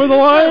over the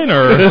line,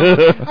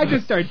 or? I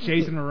just started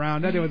chasing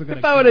around.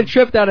 If I would have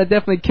tripped out, I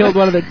definitely chopped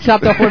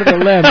off one of the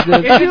limbs.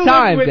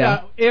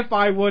 If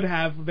I would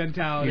have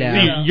mentality. Yeah.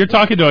 See, you're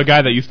talking to a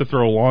guy that used to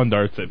throw lawn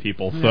darts at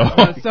people.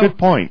 So good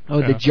point.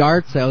 Oh, the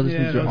jarts. Those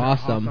things are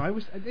awesome.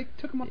 They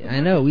took them off. I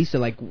know. We used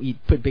to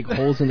put big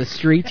holes in the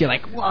streets. You're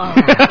like, whoa.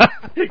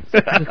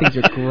 Those things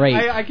are great.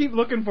 I keep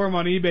looking for them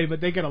on eBay,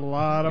 but they get a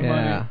lot of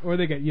money, or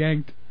they get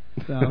yanked.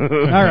 So, all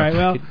right.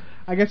 Well,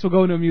 I guess we'll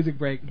go into a music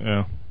break.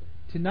 Yeah.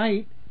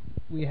 Tonight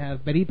we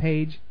have Betty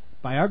Page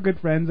by our good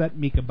friends at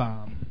Mika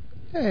Bomb.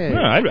 Hey.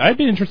 Yeah, I'd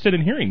be interested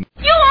in hearing.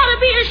 You ought to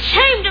be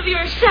ashamed of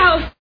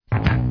yourself.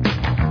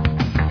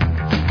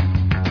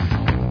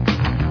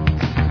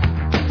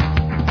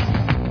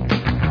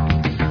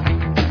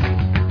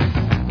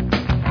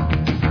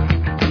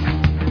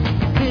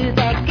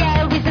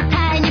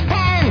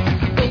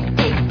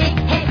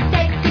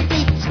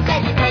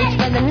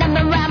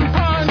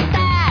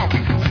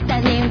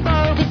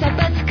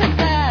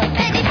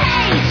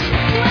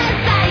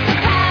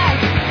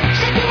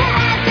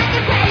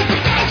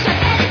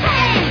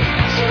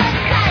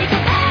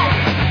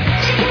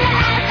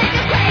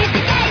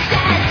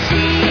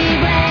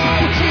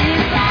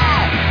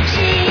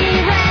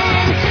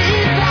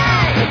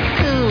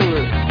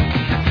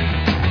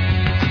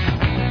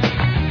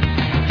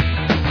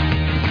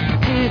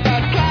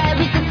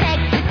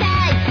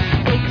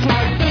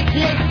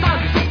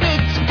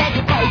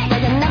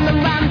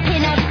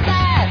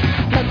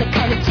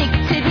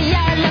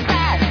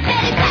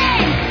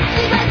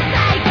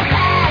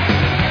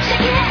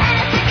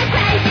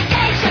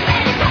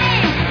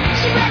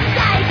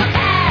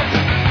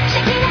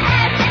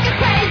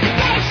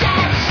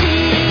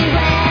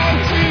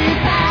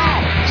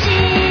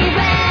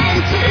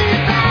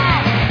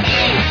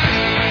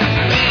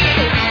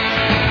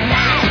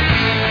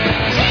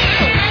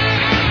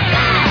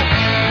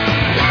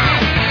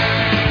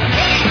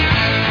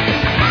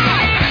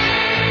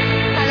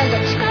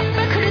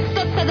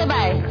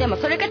 でも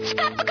それがチ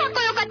カッとかっ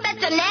こよかったっ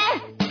ちゃね。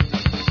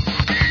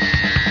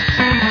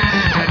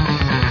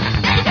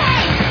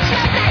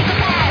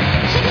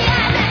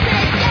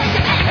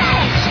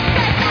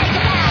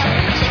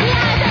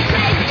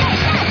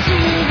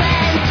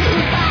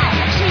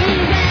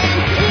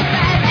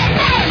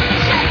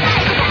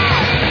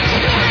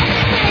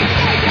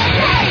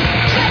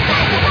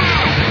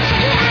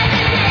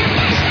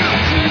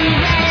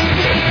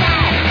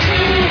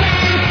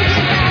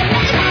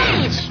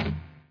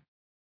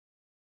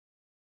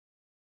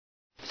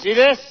See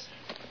this?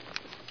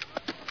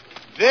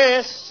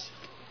 This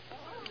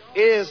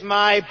is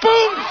my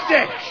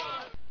boomstick.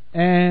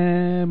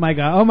 And my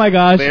God, oh my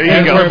gosh! There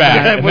you go. We're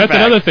back. And that's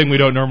another thing we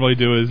don't normally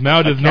do. Is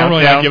Mao does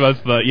normally not give us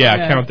the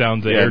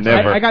countdowns.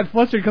 I got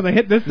flustered because I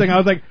hit this thing. I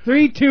was like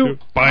 3, 2,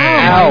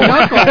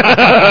 bam!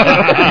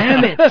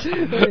 Damn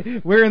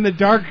it! We're in the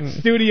dark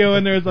studio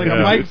and there's like a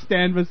mic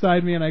stand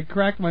beside me, and I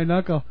cracked my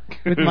knuckle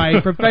with my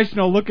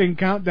professional-looking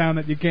countdown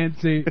that you can't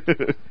see.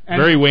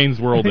 And very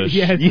Wayne's World-ish.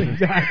 Yes,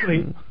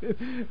 exactly.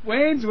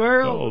 Wayne's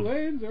World. Oh.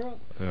 Wayne's World.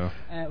 Yeah.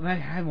 I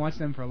haven't watched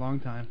them for a long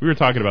time. We were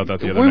talking about that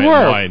the other night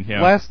online.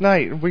 Yeah. Last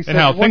night. We said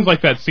and how things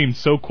like that seemed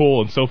so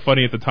cool and so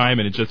funny at the time,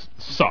 and it just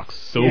sucks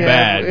so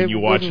bad when you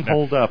watch it.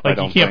 Hold up, like,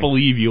 you can't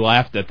believe you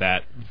laughed at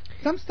that.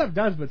 Some stuff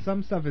does, but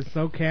some stuff is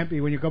so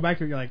campy. When you go back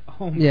to it, you're like,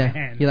 oh, yeah.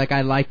 man. You're like,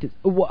 I liked it.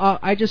 Well,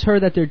 I just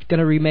heard that they're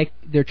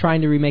trying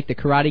to remake The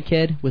Karate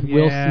Kid with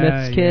Will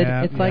Smith's kid.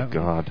 It's like,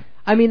 God.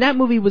 I mean, that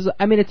movie was,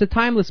 it's a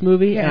timeless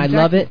movie, and I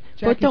love it.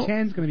 Jackie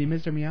Chan's going to be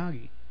Mr.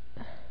 Miyagi.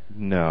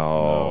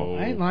 No.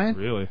 I ain't lying.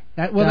 Really?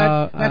 That's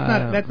not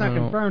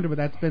confirmed, but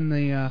that's been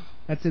the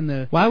that's in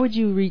the. Why would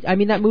you read? I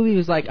mean, that movie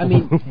was like,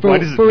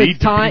 for its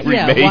time,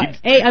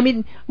 hey, I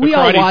mean, we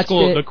all watched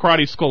it. The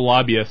Karate School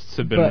lobbyists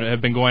have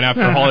been going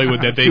after Hollywood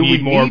that they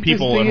need more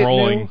people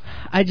enrolling.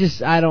 I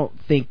don't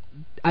think.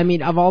 I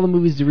mean, of all the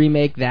movies to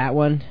remake, that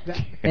one,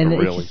 and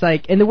it's just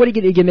like, and then what are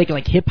you gonna make it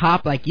like hip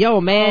hop? Like,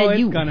 yo, man,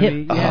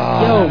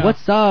 yo,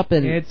 what's up?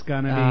 And it's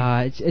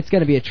gonna be, it's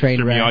gonna be a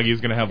train wreck. Miyagi's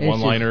gonna have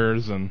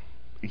one-liners and.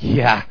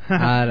 Yeah.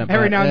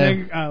 Every now and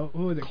then,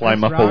 who was it? Climb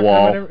Chris up a Rock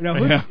wall. No,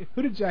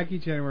 who did Jackie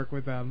Chan work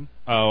with? What's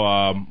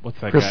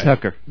that Chris guy?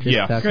 Tucker.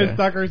 Chris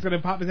Tucker is going to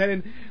pop his head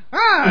in.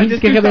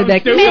 He's going to come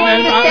back. You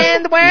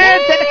understand the words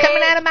that are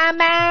coming out of my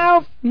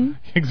mouth?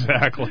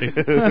 Exactly.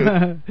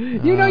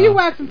 You know you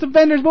waxing some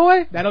fenders,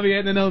 boy. That'll be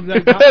it. And then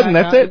and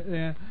that's it.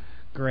 Yeah.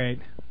 Great.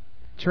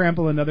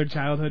 Trample another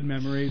childhood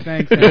memory.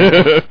 Thanks.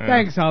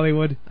 Thanks,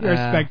 Hollywood. You're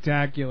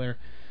spectacular.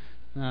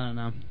 I don't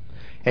know.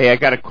 Hey, I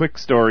got a quick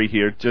story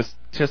here, just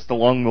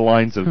along the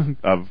lines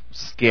of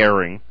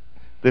scaring.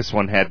 This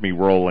one had me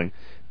rolling.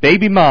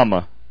 Baby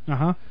mama.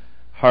 Uh-huh.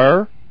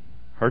 Her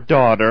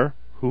daughter,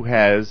 who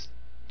has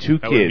 2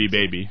 kids. That would be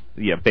baby.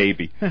 Yeah,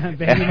 baby.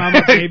 Baby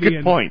mama, baby.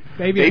 Good point.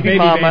 Baby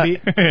mama,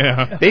 baby.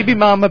 Yeah. Baby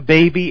mama,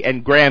 baby,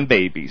 and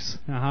grandbabies.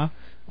 Uh-huh.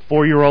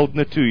 4-year-old and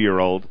a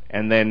 2-year-old,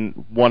 and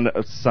then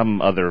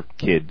some other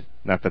kid.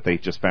 Not that they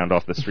just found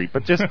off the street,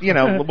 but just,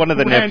 one of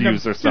the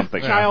nephews or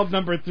something. Child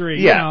number 3.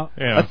 Yeah,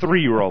 a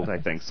 3-year-old, I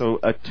think. So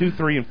a 2,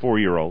 3, and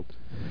 4-year-old.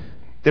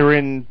 They're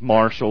in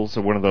Marshall's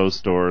or one of those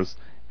stores,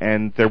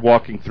 and they're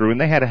walking through, and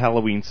they had a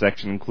Halloween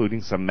section,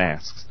 including some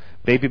masks.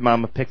 Baby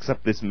mama picks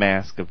up this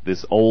mask of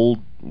this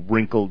old,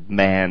 wrinkled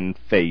man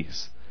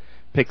face,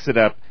 picks it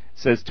up,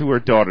 says to her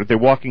daughter, they're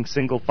walking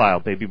single file,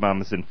 baby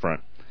mama's in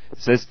front,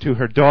 says to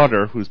her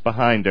daughter, who's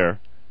behind her,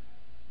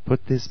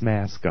 put this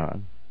mask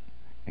on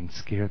and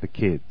scare the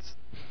kids.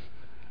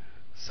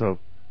 So,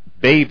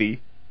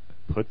 baby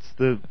puts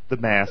the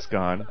mask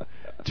on,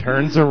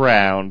 turns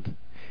around.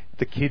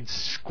 The kids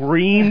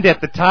screamed at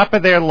the top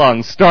of their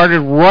lungs, started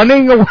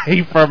running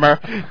away from her,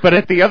 but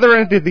at the other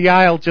end of the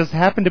aisle just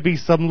happened to be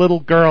some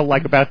little girl,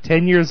 like about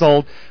 10 years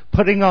old,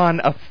 putting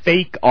on a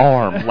fake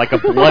arm, like a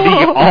bloody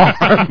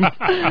arm.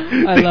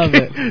 I love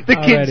it. The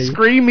kids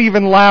scream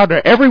even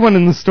louder. Everyone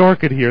in the store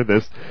could hear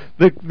this.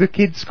 The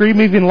kids scream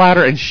even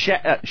louder and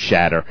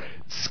scatter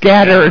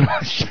and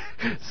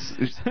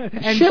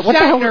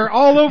shatter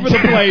all over the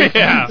place.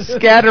 Yeah.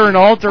 Scatter in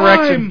all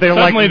directions. They're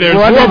suddenly like there's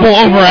horrible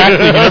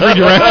overacting in every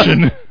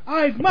direction.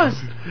 I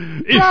must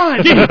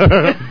run.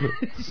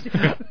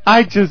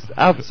 I'm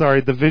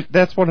sorry.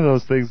 That's one of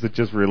those things that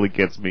just really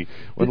gets me.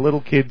 When little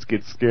kids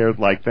get scared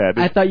like that.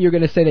 I thought you were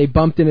going to say they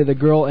bumped into the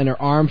girl and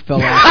her arm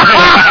fell off.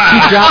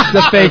 She drops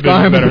the fake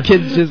arm and the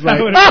kid's just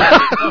like...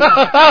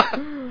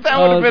 That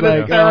would have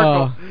been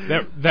hysterical.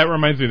 That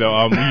reminds me,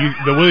 though,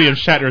 the William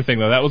Shatner thing,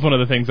 though, that was one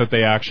of the things that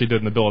they actually did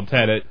in the Bill and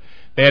Ted.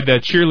 They had the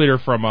cheerleader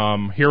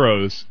from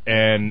Heroes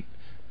and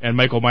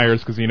Michael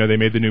Myers, because, they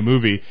made the new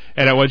movie.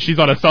 And when she's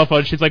on a cell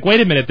phone, she's like, wait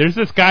a minute, there's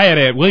this guy in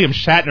a William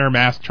Shatner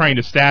mask trying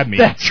to stab me.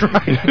 That's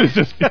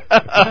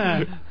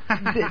right.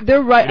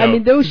 They're right. I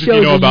mean, those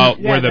shows where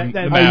the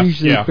mask, are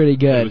usually pretty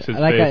good.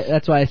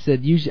 That's why I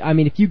said usually. I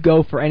mean, if you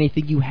go for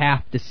anything, you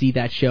have to see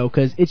that show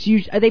because it's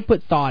usually they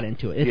put thought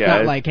into it. It's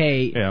not like,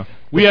 hey. Yeah.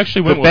 We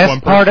actually went with one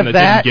person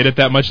that didn't get it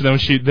that much, and then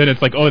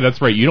it's like, oh, that's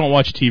right, you don't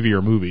watch TV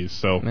or movies,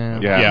 so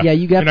yeah,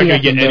 you got you're not going to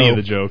get any of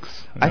the jokes.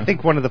 I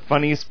think one of the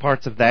funniest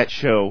parts of that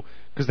show,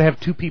 because they have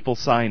 2 people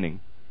signing.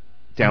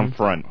 down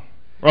front.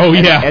 Oh,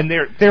 yeah. And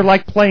they're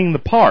like playing the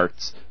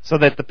parts so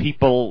that the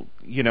people,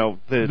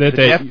 the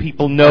deaf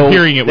people know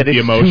hearing it that with it's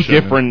the emotion.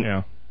 two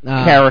different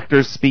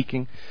characters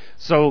speaking.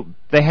 So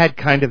they had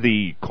kind of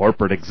the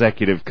corporate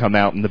executive come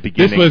out in the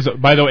beginning. This was,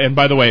 by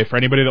the way, for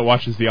anybody that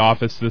watches The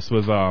Office, this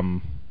was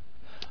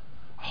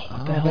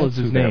what the hell is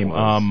his name?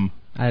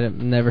 I've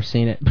never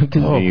seen it.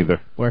 Me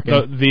either.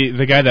 Working.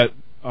 The guy that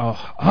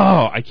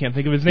I can't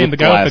think of his name. The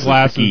guy with the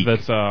glasses.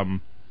 That's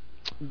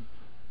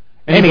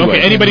Anyway,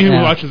 anybody who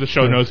watches the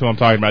show knows who I'm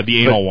talking about.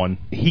 The anal one.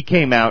 He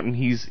came out and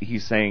he's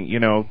saying,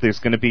 there's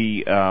going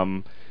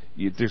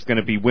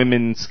to be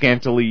women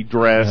scantily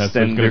dressed,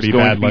 and there's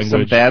going to be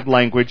some bad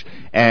language,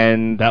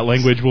 and that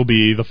language will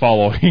be the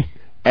following.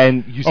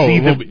 And you see,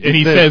 and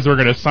he says we're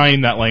going to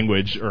sign that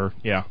language, or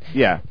yeah.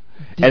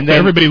 And then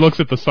everybody looks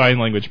at the sign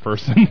language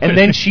person, and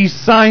then she's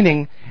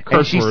signing,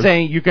 and she's words.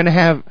 saying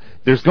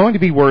there's going to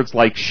be words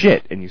like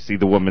shit, and you see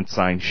the woman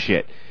sign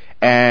shit,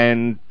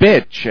 and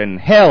bitch, and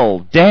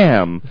hell,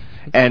 damn,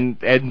 and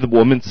the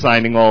woman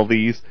signing all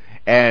these.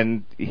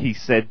 And he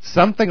said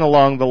something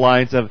along the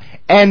lines of,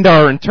 and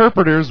our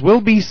interpreters will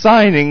be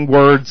signing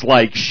words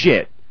like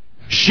shit,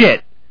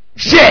 shit,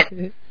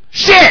 shit,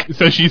 shit.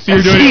 So she see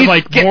her doing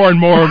it more and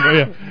more.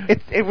 Yeah.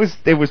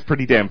 It was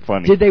pretty damn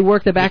funny. Did they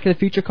work the Back of the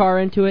Future car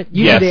into it?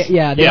 Yes.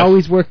 They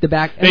always work the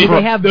back. They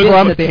have bits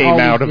Trump that they came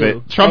always out of do.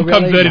 it. Trump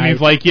really? comes in and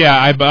he's like,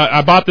 yeah, I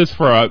bought this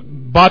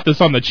bought this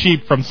on the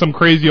cheap from some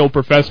crazy old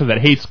professor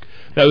that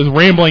was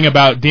rambling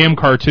about damn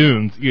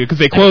cartoons because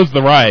they closed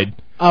the ride.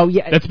 Oh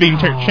yeah, that's being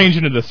changed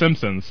into The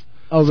Simpsons.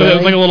 Oh, so really? it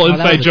was like a little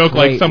inside joke,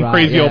 like some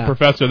crazy ride, old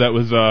professor that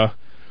was that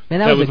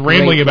was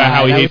rambling about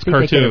how he hates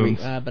cartoons.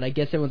 But I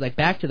guess everyone's like,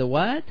 back to the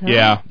what? Huh?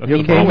 Yeah, you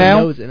okay,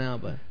 Mal? Knows it now,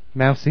 but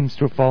Mal seems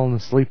to have fallen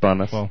asleep on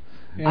us. Well,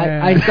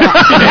 I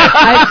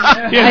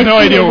he has no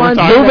idea what we're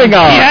talking about. Moving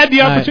on. He had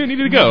the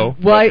opportunity to go.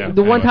 Well,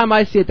 the one time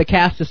I see it, the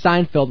cast of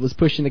Seinfeld was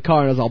pushing the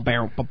car, and it was all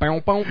bow, bow, bow,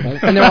 bow,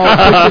 and they're all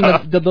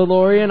pushing the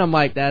DeLorean. I'm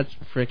like, that's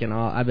freaking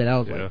awesome. I mean, that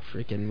was like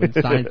freaking when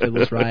Seinfeld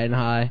was riding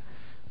high.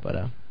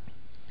 But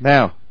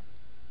Now,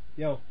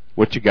 yo,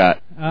 what you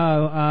got?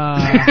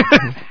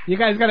 You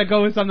guys gotta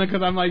go with something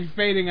because I'm like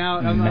fading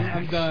out.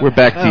 I'm done. We're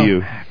back to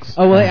you.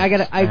 Oh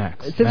well,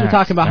 since we're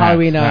talking about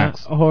Halloween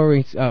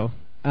horror.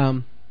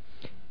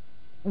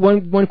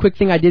 One quick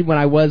thing I did when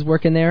I was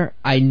working there,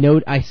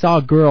 I saw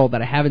a girl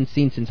that I haven't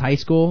seen since high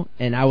school,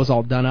 and I was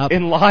all done up.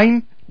 In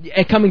line?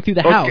 Coming through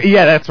the house.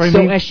 Yeah, that's what I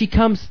mean. So as she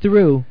comes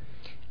through,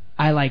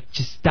 I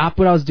just stopped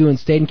what I was doing,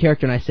 stayed in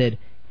character, and I said,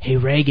 "Hey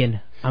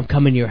Reagan, I'm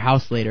coming to your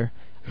house later."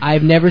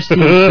 I've never seen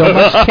so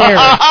much terror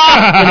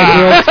in a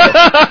girl.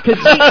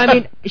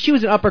 Because she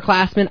was an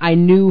upperclassman. I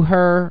knew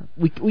her.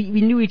 We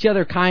knew each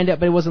other kind of,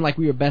 but it wasn't like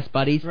we were best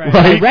buddies. Right.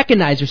 I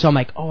recognized her, so I'm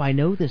like, oh, I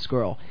know this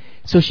girl.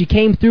 So she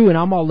came through, and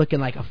I'm all looking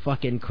like a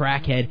fucking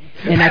crackhead,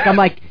 and I'm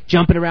like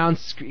jumping around,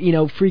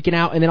 freaking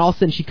out. And then all of a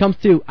sudden she comes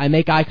through. I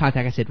make eye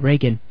contact. I said,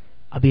 Reagan,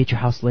 I'll be at your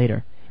house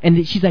later.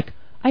 And she's like,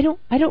 I don't.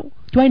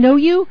 Do I know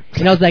you?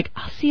 And I was like,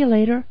 I'll see you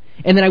later.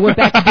 And then I went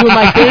back to doing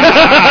my thing. And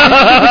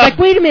she was like,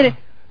 wait a minute.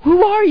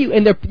 Who are you?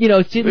 And they're,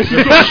 she's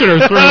pushing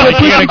her through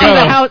like, you gotta go.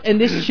 The house, and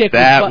this chick,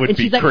 and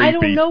she's like, I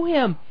don't know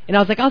him. And I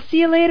was like, I'll see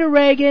you later,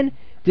 Reagan.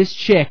 This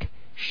chick,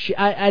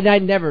 I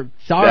never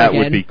saw her again. That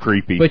would be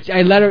creepy. But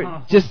I let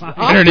her just. And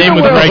her name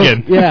was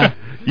Reagan. Yeah.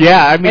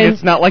 Yeah, I mean,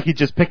 it's not like you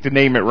just picked a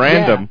name at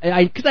random.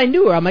 Yeah, because I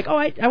knew her. I'm like, oh,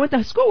 I went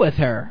to school with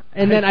her.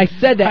 And then I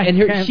said that,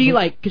 and she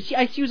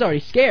was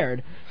already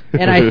scared.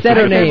 And I said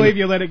her name. I can't believe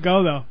you let it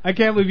go, though. I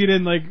can't believe you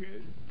didn't,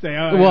 say,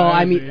 oh. Well,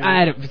 I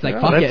was like,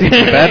 fuck it.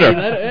 Better.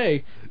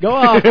 Hey, go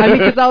off.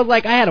 Because I was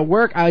like, I had to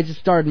work. I just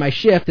started my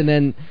shift, and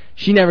then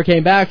she never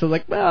came back. So I was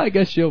like, well, I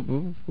guess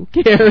who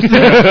cares?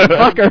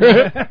 Fuck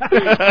her.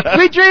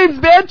 Sweet dreams,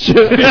 bitch.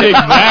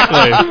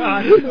 Exactly. Oh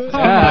my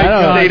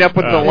God. Stayed up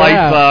with the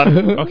lights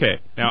on. Okay,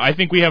 now I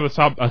think we have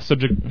a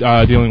subject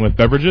dealing with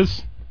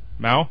beverages.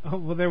 Mal? Oh,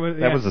 well,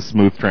 that was a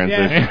smooth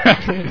transition.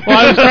 Yeah. Well,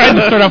 I was trying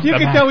to start off. You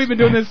can tell we've been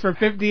doing this for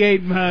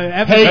 58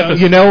 episodes.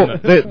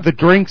 Hey, the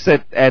drinks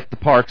at the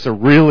parks are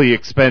really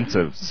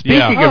expensive.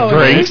 Speaking of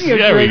drinks,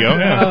 there we go.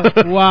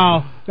 Yeah.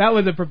 Wow, that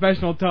was a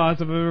professional toss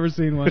if I've ever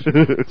seen one.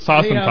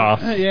 Sauce and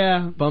toss.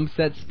 Yeah. Bump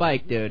set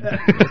spike, dude.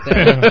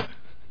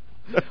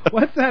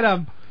 What's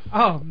that?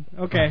 Oh,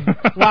 okay.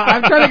 Wow,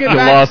 I'm trying to get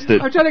back. Lost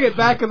it. I'm trying to get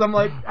back because I'm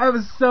like, I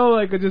was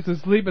so just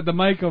asleep at the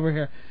mic over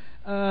here.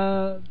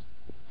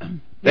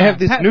 They have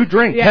this new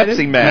drink,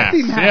 Pepsi Max.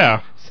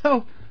 Yeah.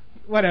 So,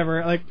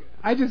 whatever.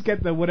 I just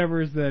get the whatever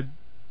is the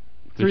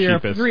three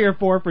or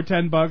four for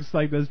 $10,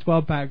 like those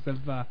 12 packs of.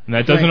 And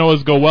that doesn't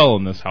always go well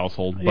in this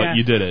household, but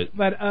you did it.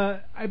 But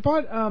I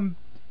bought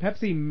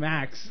Pepsi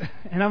Max,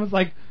 and I was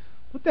like,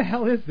 what the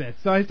hell is this?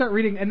 So I start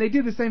reading, and they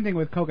do the same thing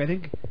with Coke. I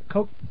think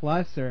Coke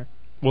Plus or.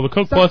 Well, the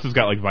Coke Plus has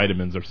got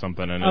vitamins or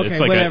something, and okay, it's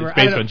like it's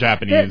based on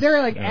Japanese.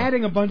 They're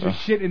adding a bunch of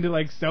shit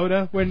into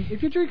soda. When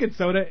if you're drinking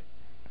soda.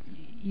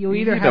 You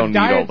either have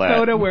diet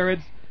soda where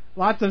it's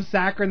lots of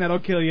saccharin that'll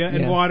kill you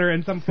and water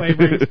and some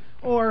flavorings,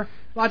 or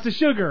lots of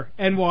sugar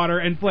and water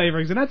and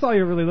flavorings, and that's all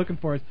you're really looking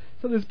for.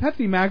 So this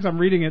Pepsi Max, I'm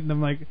reading it and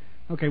I'm like,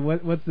 okay,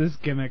 what's this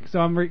gimmick? So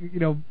I'm,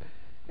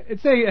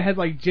 it's saying it has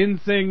like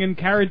ginseng and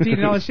carotene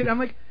and all this shit. I'm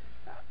like,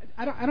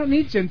 I don't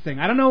need ginseng.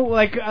 I don't know,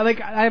 like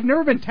I've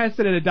never been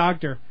tested at a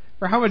doctor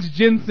for how much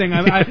ginseng. Do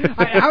you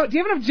have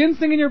enough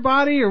ginseng in your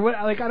body or what?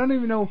 Like, I don't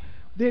even know.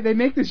 They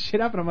make this shit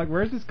up, and I'm like,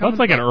 where's this coming from? That's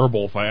like from? an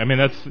herbal fight. I mean,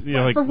 that's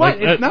like for what?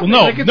 Like, it's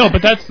nothing.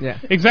 But that's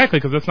exactly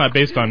because that's not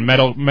based on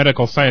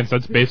medical science.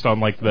 That's based on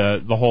like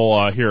the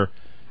whole here,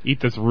 eat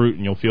this root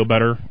and you'll feel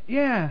better.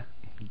 Yeah.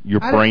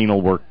 Your brain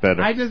will work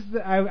better.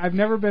 I've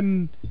never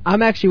been.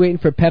 I'm actually waiting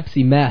for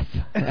Pepsi Meth.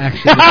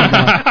 Actually,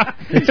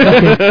 it's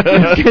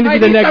going to be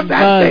the next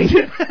buzz.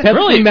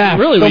 Pepsi Meth.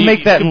 Really, they'll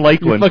make that in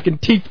Lakeland. Your fucking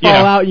teeth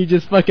fall out and you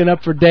just fucking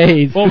up for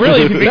days. Well,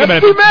 really, if you think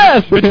about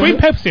Meth. Between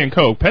Pepsi and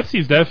Coke,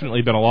 Pepsi's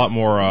definitely been a lot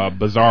more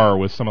bizarre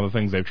with some of the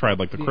things they've tried,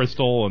 like the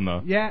Crystal and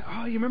the. Yeah.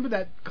 Oh, you remember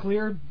that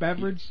clear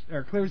beverage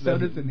or clear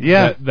sodas?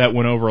 That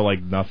went over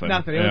like nothing.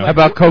 Nothing. Yeah. How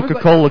about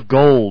Coca-Cola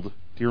Gold?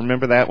 Do you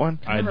remember that one?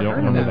 I don't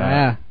remember that.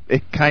 Yeah.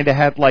 It kind of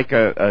had like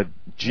a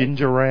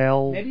ginger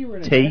ale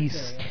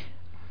taste.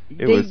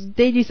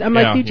 I'm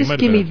like, dude, just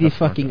give me the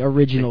fucking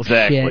original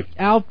shit.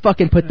 I'll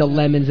fucking put the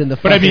lemons in the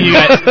fucking. But I mean, you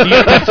got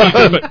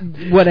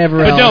Pepsi,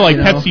 whatever else. But no, like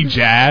Pepsi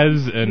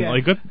Jazz and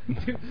like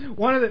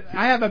what?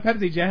 I have a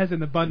Pepsi Jazz in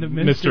the Bund of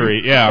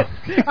Mystery. Yeah.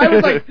 I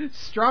was like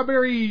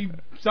strawberry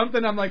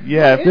something. I'm like,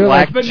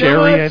 black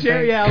cherry.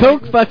 Yeah,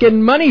 Coke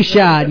fucking money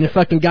shot, and the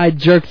fucking guy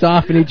jerks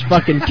off in each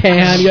fucking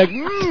can. You're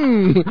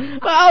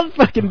like, I'll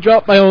fucking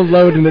drop my own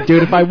load in it,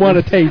 dude, if I want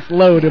to taste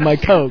load in my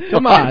Coke.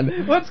 Come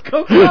on. What's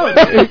Coke load?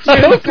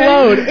 Coke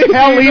load.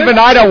 Hell, even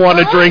I don't want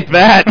to drink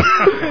that.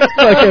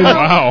 Fucking,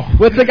 wow.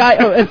 What's the guy?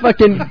 It's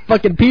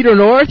fucking Peter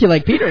North. You're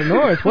like, Peter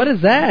North? What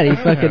is that? He's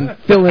fucking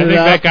filling it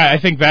up. I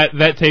think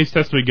that taste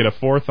test would get a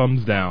 4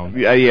 thumbs down.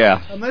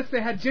 Yeah. Unless they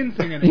had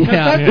ginseng in it.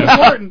 That's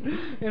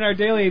important in our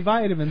daily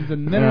vitamins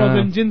and minerals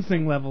and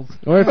ginseng levels.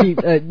 Or if you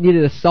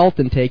needed a salt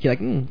intake, you're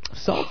like,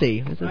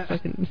 salty. This is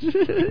fucking.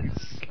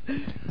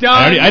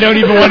 I don't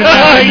even want to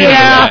know.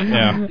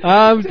 Yeah.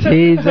 I'm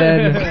teasing.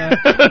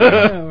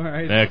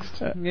 Right.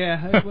 Next.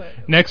 Yeah.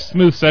 Next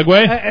smooth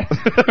segue.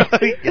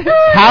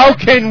 How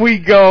can we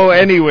go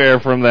anywhere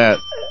from that?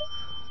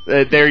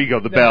 There you go,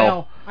 the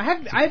bell.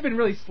 I've been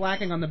really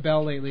slacking on the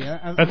bell lately.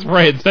 That's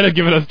right. Instead of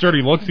giving us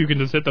dirty looks, you can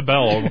just hit the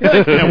bell, and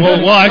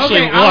we'll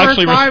actually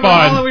respond.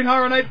 Halloween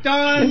Horror Night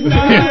done.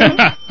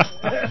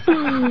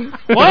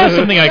 Well, I have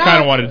something I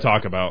kind of wanted to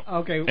talk about.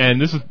 Okay.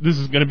 And this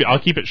is going to be. I'll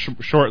keep it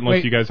short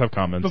unless you guys have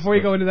comments. Before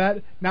you go into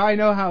that, now I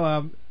know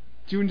how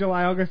June,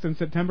 July, August, and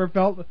September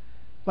felt.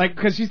 Like,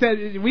 because she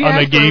said we on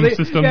asked the game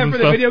systems for and the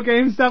stuff. video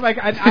game stuff. Like,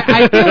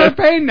 I feel her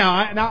pain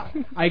now.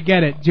 I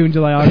get it. June,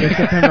 July, August,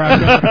 September,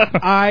 October.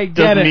 I get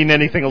Doesn't it. mean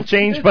anything will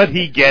change, but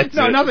he gets it.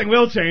 No, nothing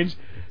will change.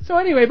 So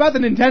anyway, about the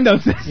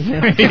Nintendo system.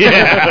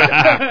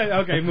 Yeah.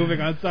 Okay, moving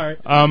on. Sorry.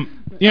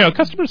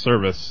 Customer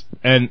service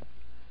and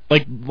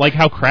like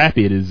how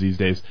crappy it is these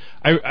days.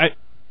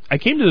 I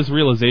came to this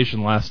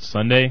realization last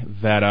Sunday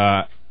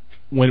that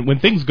when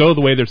things go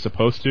the way they're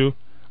supposed to,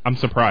 I'm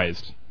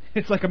surprised.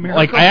 It's like a miracle.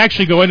 Like, I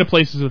actually go into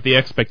places with the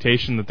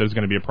expectation that there's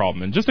going to be a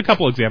problem. And just a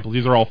couple examples.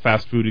 These are all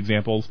fast food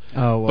examples.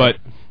 Oh, well. But,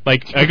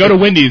 like, I go to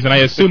Wendy's and I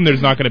assume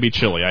there's not going to be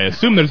chili. I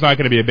assume there's not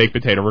going to be a baked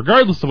potato,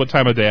 regardless of what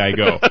time of day I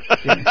go.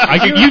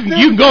 You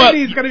can go up.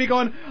 Wendy's going to be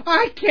going,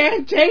 I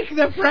can't take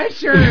the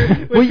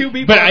pressure with two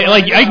people.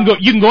 But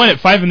you can go in at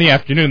 5 in the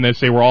afternoon and they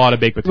say we're all out of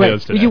baked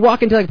potatoes today. You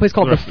walk into like a place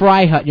called the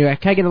Fry Hut and you're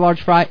like, can I get a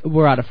large fry?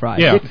 We're out of fries.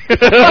 Yeah.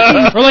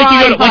 Or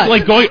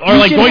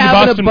like you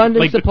go to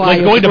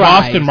going to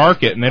Boston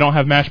Market and they don't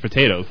have mashed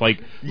potatoes. Like,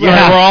 we're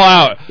all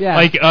out. Yeah.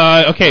 Like,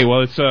 okay,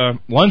 well, it's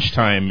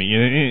lunchtime.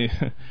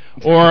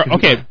 Or,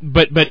 okay,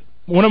 but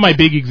one of my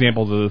big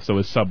examples of this, though,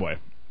 is Subway.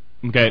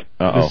 Okay?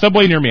 The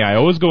Subway near me, I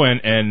always go in,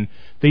 and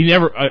they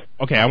never,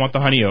 okay, I want the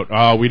honey oat.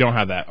 Oh, we don't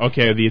have that.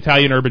 Okay, the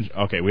Italian urban,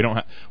 okay, we don't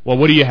have, well,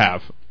 what do you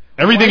have?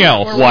 Everything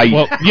else. White.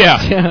 Well,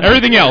 yeah,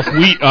 everything else.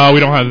 We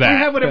don't have that. You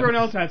have what everyone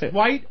else has.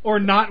 White or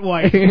not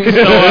white.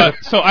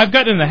 So I've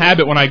gotten in the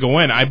habit when I go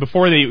in,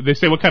 before they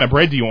say, what kind of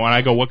bread do you want?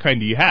 I go, what kind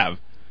do you have?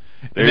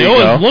 And they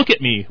always look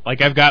at me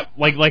like I've got,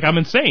 like I'm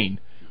insane.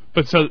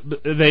 But so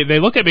they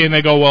look at me and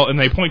they go, well, and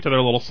they point to their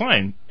little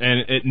sign, and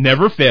it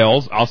never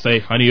fails. I'll say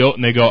honey oat,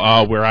 and they go,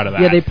 oh, we're out of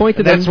that. Yeah, they point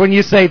to That's when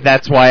you say,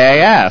 that's why I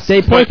asked.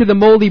 They point to the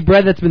moldy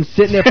bread that's been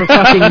sitting there for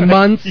fucking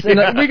months, and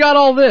like, we got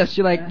all this.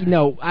 You're like,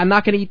 no, I'm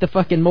not going to eat the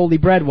fucking moldy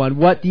bread one.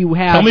 What do you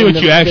have? Tell me what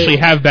you actually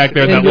have back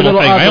there in that little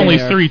thing.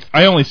 Oven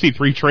I only see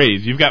 3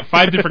 trays. You've got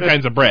 5 different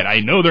kinds of bread. I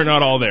know they're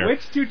not all there.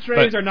 Which 2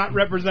 trays are not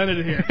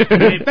represented here?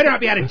 It better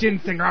not be out of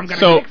ginseng, or I'm going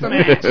to kick some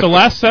ass. So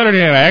last Saturday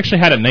night, I actually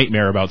had a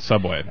nightmare about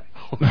Subway.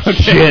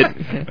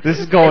 Shit. This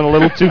is going a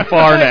little too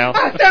far now.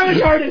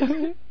 Sandwich artist!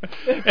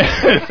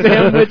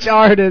 Sandwich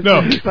artist. No,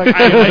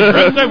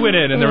 I went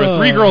in, and there were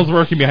 3 girls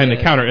working behind the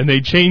counter, and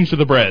they changed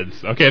the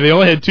breads. Okay, they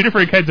only had 2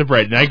 different kinds of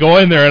bread. And I go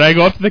in there, and I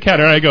go up to the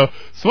counter, and I go,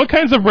 so what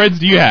kinds of breads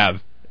do you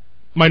have?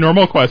 My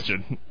normal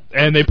question.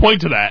 And they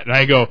point to that, and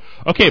I go,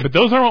 okay, but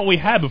those aren't what we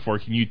had before.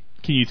 Can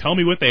you tell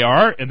me what they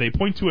are? And they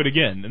point to it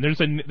again. And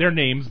there's their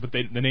names, but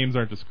the names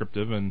aren't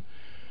descriptive, and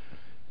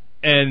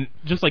And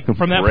just like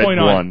from that point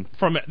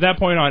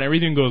on,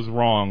 everything goes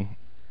wrong.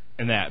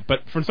 And that,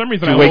 but for some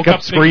reason, Did I you woke wake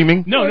up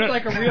screaming. No, it's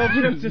like a real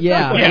trip to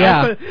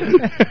Yeah.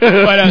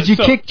 But, did you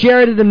kick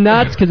Jared in the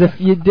nuts? Because if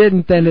you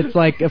didn't, then it's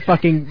like a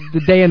fucking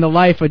the day in the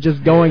life of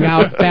just going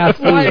out fast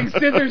food. Flying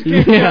scissors,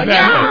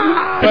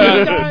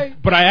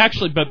 But I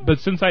actually, but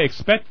since I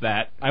expect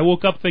that, I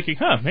woke up thinking,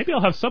 maybe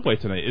I'll have Subway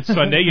tonight. It's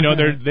Sunday,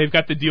 they've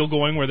got the deal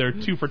going where they're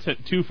two for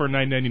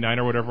 $9.99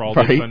 or whatever all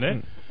day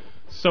Sunday.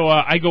 So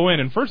I go in,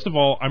 and first of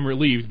all, I'm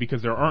relieved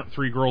because there aren't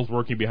 3 girls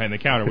working behind the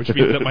counter, which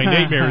means that my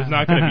nightmare is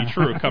not going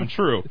to come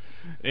true.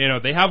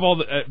 They have all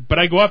the... but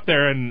I go up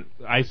there, and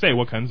I say,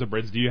 what kinds of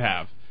breads do you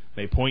have?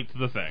 They point to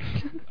the thing.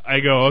 I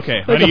go,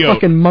 okay, like honey a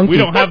fucking oat. monkey. We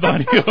don't have the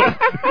honey oat.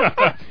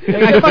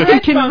 I fucking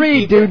can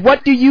read, dude.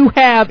 What do you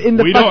have in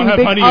the fucking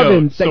big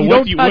ovens that you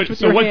don't touch with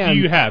your hands? What do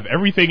you have?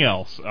 Everything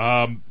else.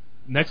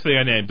 Next thing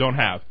I name, don't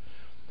have.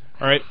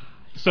 All right.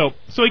 So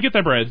we get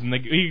the breads, and we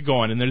get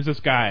going, and there's this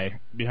guy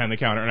behind the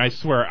counter, and I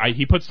swear,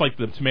 he puts like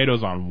the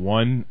tomatoes on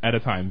one at a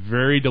time,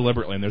 very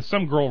deliberately, and there's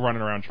some girl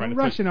running around trying to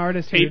Russian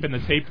artist tape in the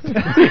tape.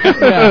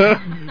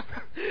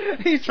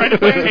 He's trying to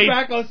put tape.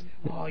 Back goes,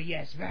 oh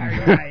yes, very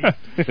right.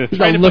 He's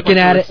like looking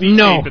at it.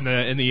 No,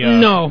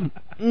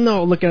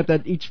 no, looking at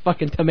that each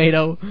fucking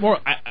tomato. More,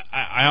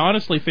 I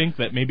honestly think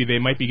that maybe they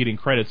might be getting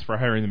credits for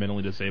hiring the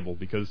mentally disabled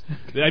because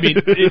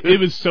it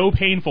was so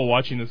painful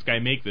watching this guy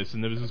make this,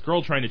 and there was this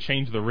girl trying to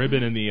change the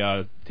ribbon in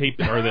the tape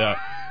or the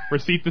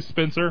receipt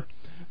dispenser.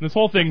 And this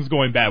whole thing's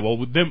going bad.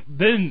 Well,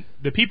 then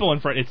the people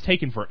in front, it's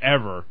taken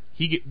forever.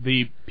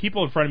 The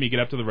people in front of me get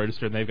up to the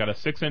register, and they've got a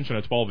 6-inch and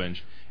a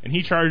 12-inch, and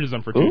he charges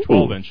them for two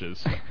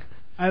 12-inches.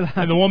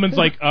 And the woman's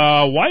like,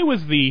 why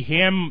was the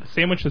ham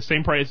sandwich the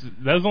same price?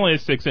 That was only a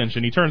 6-inch.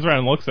 And he turns around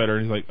and looks at her,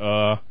 and he's like,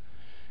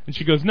 And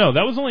she goes, no,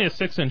 that was only a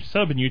 6-inch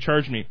sub, and you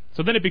charged me.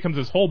 So then it becomes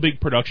this whole big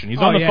production. He's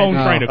on the phone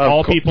trying to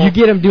call people. You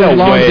get him doing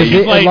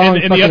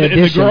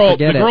the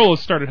girl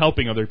has started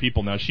helping other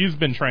people now. She's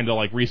been trying to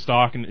like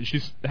restock, and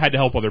she's had to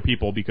help other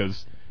people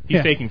because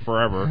he's taking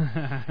forever.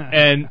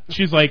 And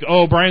she's like,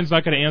 oh, Brian's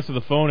not going to answer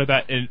the phone at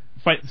that. And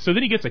so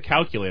then he gets a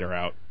calculator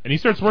out, and he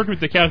starts working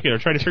with the calculator,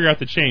 trying to figure out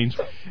the change.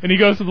 And he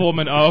goes to the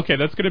woman, oh, okay,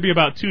 that's going to be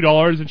about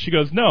 $2. And she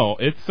goes, no,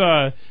 it's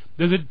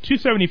there's a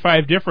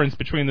 $2.75 difference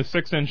between the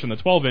 6-inch and the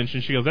 12-inch.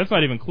 And she goes, that's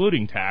not even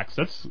including tax.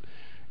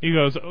 He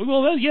goes,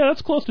 well,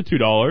 that's close to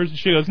 $2. And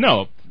she goes,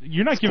 no,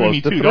 you're not giving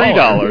me $2.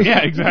 $3. Yeah,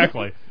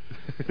 exactly.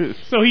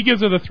 So he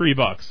gives her the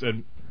 $3.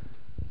 And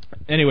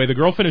anyway, the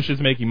girl finishes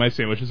making my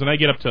sandwiches, and I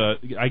get up to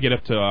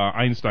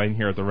Einstein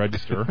here at the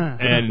register,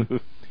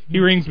 and he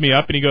rings me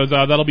up and he goes,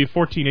 that'll be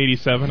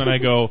 $14.87, and I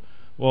go,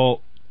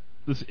 well,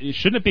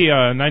 shouldn't it be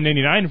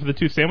 $9.99 for the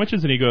 2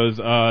 sandwiches? And he goes,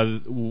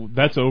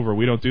 that's over.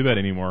 We don't do that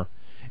anymore.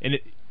 And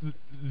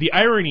the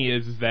irony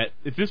is that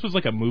if this was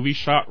like a movie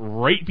shot,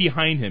 right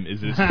behind him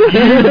is this huge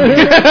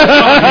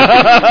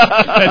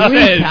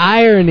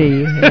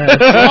irony.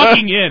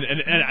 Walking in,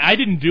 and I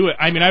didn't do it.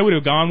 I mean, I would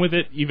have gone with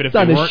it even if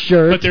they weren't.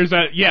 Shirt. But there's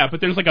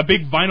like a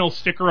big vinyl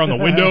sticker on the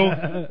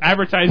window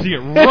advertising it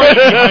right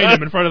behind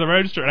him in front of the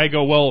register. And I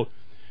go, well,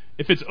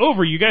 if it's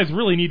over, you guys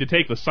really need to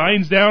take the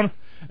signs down.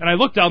 And I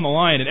look down the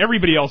line, and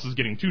everybody else is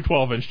getting 2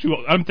 12-inch.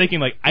 I'm thinking,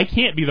 like, I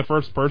can't be the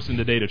first person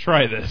today to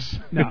try this.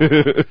 No.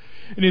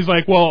 And he's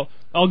like, well,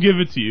 I'll give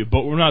it to you,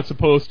 but we're not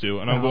supposed to.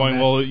 And I'm going,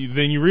 well,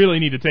 then you really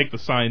need to take the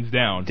signs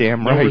down.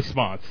 Damn no right.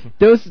 response.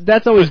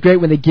 That's always great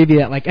when they give you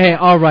that, like, hey,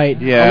 all right,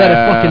 yeah. I'll let it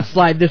fucking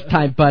slide this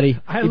time, buddy.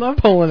 I You're love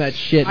pulling that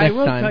shit next time. I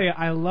will time. tell you,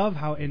 I love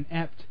how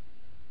inept,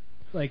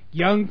 like,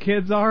 young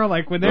kids are.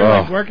 Like, when they're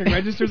like working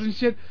registers and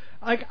shit.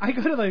 Like,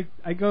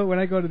 when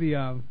I go to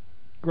the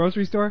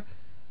grocery store,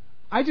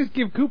 I just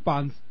give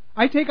coupons.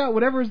 I take out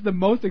whatever is the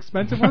most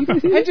expensive ones and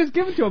just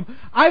give it to them.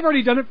 I've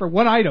already done it for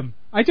one item.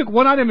 I took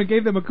one item and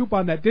gave them a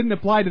coupon that didn't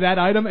apply to that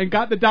item and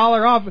got the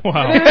 $1 off.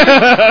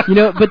 Wow.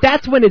 But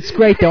that's when it's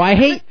great though. I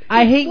hate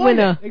when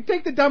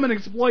take the dumb and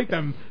exploit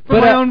them for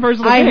my own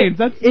personal gains.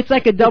 It's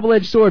like a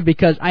double-edged sword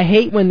because I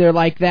hate when they're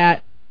like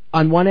that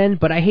on one end,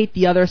 but I hate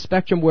the other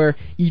spectrum where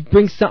you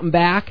bring something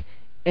back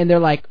and they're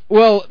like,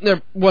 well,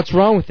 what's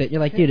wrong with it?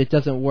 You're like, dude, it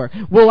doesn't work.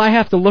 Well, I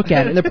have to look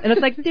at it, and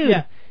it's like, dude.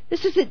 Yeah.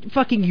 This isn't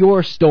fucking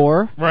your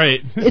store.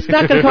 Right. It's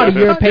not going to come to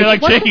your page. They're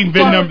like checking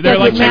VIN numbers. They're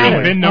like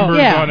checking VIN numbers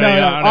on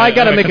I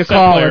got to make a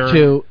call or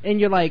two, and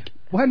you're like.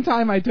 One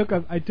time I took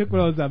one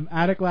of those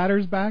attic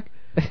ladders back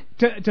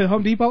to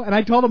Home Depot, and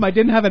I told them I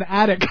didn't have an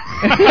attic,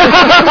 and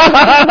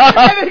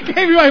they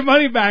gave me my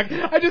money back.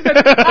 I just said,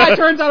 it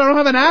turns out I don't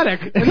have an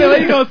attic, and the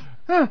lady goes.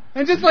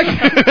 And just like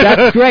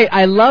that's great.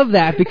 I love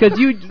that because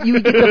you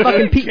get the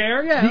fucking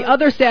chair. Yeah. The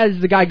other side is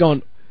the guy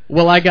going,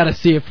 well, I gotta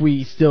see if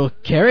we still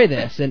carry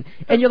this, and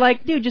you're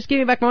like, dude, just give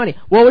me back my money.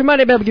 Well, we might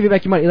not be able to give you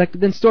back your money. You're like,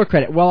 then store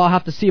credit. Well, I'll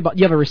have to see about.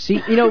 You have a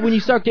receipt? When you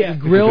start getting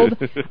grilled,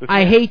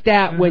 I hate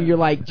that when you're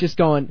like just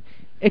going,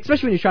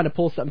 especially when you're trying to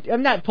pull something.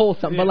 I'm not pull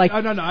something, but like,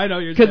 no, I know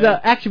you're because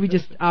actually we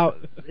just a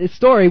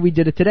story we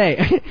did it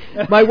today.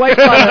 My wife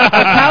bought a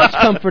couch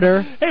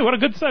comforter. Hey, what a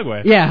good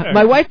segue. Yeah,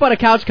 my wife bought a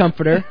couch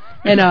comforter,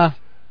 and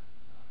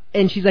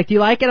And she's like, do you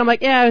like it? I'm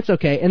like, yeah, it's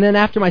okay. And then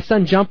after my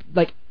son jumped,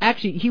 like,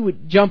 actually, he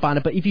would jump on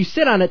it, but if you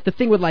sit on it, the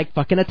thing would, like,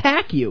 fucking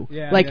attack you.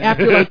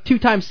 After, like, 2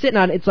 times sitting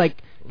on it, it's,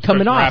 like,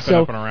 coming off.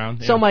 So, up and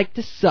around, so I'm like,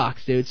 this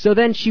sucks, dude. So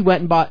then she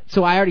went and bought,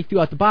 so I already threw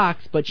out the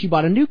box, but she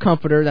bought a new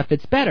comforter that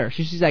fits better.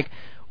 So she's like,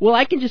 well,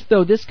 I can just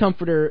throw this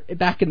comforter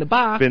back in the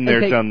box. Been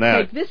there, done that.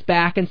 Take this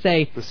back and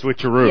say... The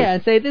switcheroo. Yeah,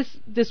 and say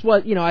this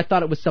was, I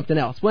thought it was something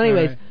else. Well,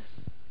 anyways,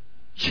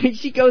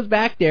 she goes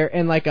back there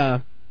and, like,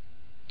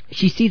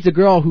 she sees a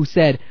girl who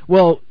said,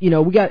 well, we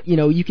got,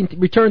 you can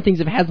return things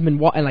if it hasn't been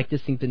washed, and like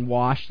this thing's been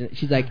washed. And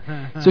she's like,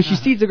 so she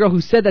sees the girl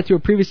who said that to her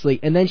previously,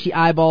 and then she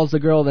eyeballs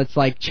the girl that's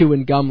like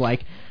chewing gum,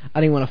 like,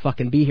 I didn't want to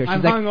fucking be here. She's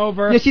I'm like,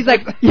 hungover. Yeah,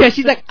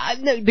 she's like,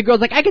 the girl's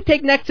like, I could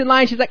take next in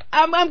line. She's like,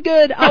 I'm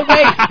good. I'll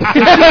wait.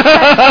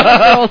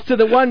 Girls to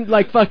the one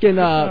like fucking,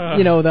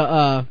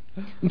 the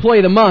employee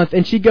of the month,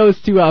 and she goes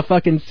to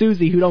fucking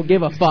Susie, who don't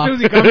give a fuck.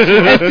 Susie comes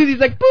and Susie's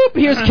like, boop,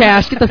 here's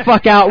cash. Get the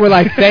fuck out. We're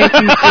like, thank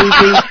you,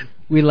 Susie.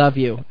 We love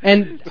you.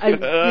 And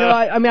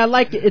I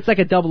like it. It's like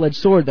a double-edged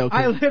sword, though.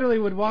 I literally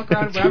would walk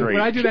around when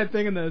I do that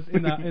thing in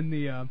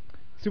the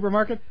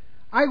supermarket.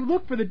 I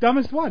look for the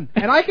dumbest one,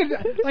 and I can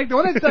like the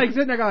one that's like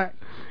sitting there going,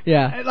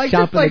 like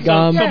chomping like the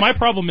gum. So my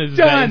problem is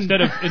that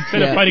instead of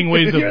finding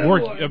ways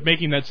of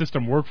making that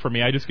system work for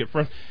me, I just get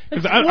frustrated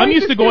because I'm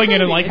used to going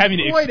in and like having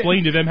to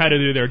explain to them how to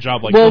do their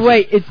job. Like, well,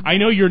 wait, I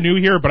know you're new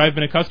here, but I've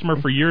been a customer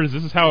for years.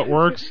 This is how it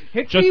works.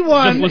 Hit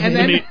C1 just listen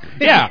to me.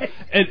 Yeah,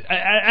 and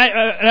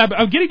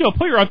I'm getting to a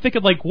point where I'm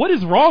thinking like, what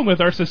is wrong with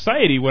our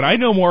society when I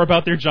know more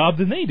about their job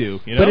than they do?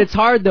 But it's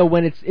hard though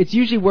when it's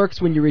usually works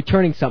when you're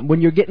returning something.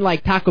 When you're getting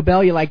like Taco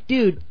Bell, you're like,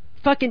 dude,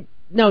 fucking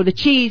no, the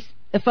cheese,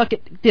 the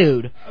fucking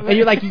dude, and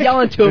you're like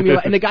yelling to him,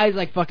 and the guy's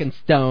like fucking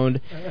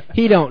stoned.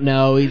 He don't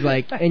know. He's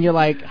like, and you're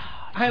like.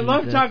 I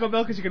love Taco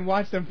Bell because you can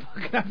watch them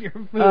fucking up your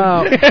food.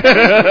 Oh.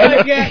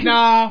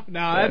 No,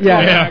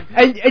 that's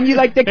and you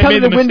like they come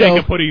in the window.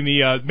 They made the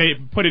mistake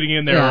of putting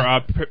in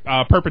there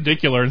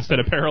perpendicular instead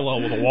of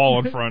parallel with a wall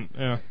in front.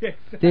 Yeah.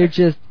 They're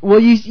just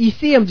you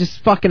see them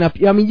just fucking up.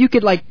 I mean, you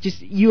could like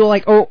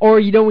or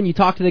when you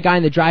talk to the guy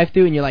in the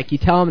drive-thru and you're like you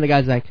tell him and the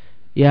guy's like.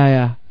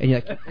 Yeah, and you're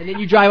like, and then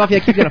you drive off.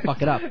 You're like, he's gonna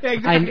fuck it up.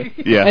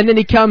 Exactly. And then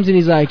he comes and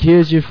he's like,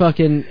 here's your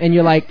fucking, and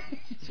you're like,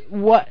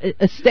 what?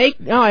 A steak?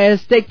 No, I had a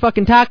steak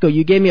fucking taco.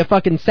 You gave me a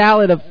fucking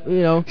salad of,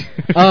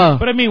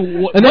 But I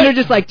mean, and then they're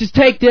just like, just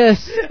take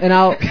this, and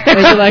and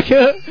you're like,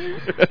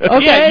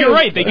 okay. Yeah, you're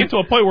right. They get to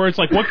a point where it's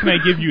like, what can I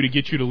give you to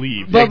get you to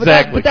leave?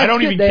 Exactly. I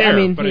don't even care. I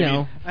mean,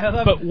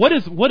 but what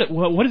does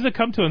it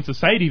come to in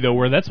society though,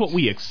 where that's what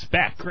we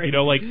expect?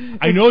 Like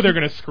I know they're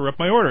gonna screw up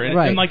my order,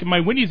 and like in my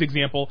Wendy's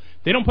example,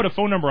 they don't put a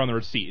phone number on the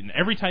receipt, and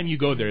every time you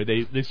go there,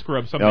 they screw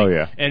up something. Oh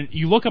yeah. And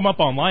you look them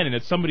up online, and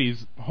it's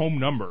somebody's home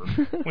number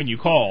when you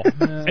call,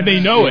 and they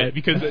know it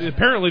because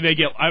apparently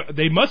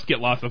they must get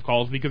lots of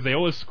calls because they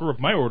always screw up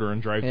my order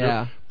and drive through.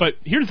 Yeah. But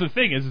here's the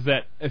thing: is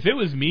that if it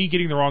was me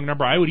getting the wrong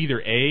number, I would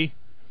either A,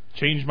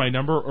 change my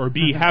number, or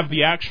B, have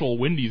the actual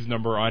Wendy's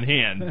number on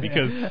hand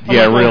because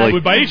really.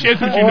 By any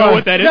chance would you know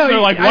what that is? No, they're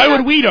like, why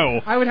would we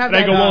know? I would have. And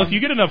I go, well, if you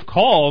get enough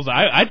calls,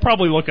 I'd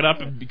probably look it up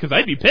because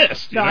I'd be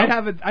pissed. No, I'd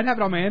have it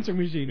on my answering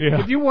machine.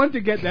 Yeah. If you want to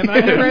get them, I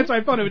never answer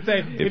my phone. It would say,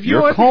 if you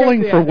you're want calling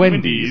to get for the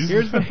Wendy's,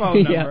 here's the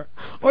phone number.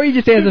 Or you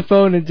just answer the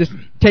phone and just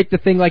take the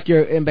thing like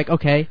you're and be like,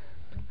 okay.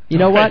 You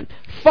know what?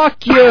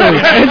 Fuck you! I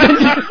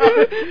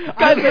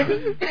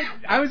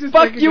was just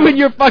fuck you and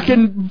your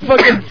fucking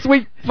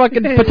sweet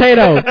fucking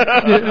potato.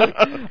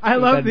 I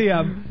love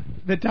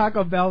the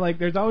Taco Bell. Like,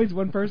 there's always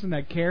one person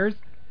that cares,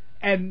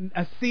 and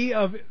a sea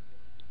of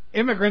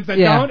immigrants that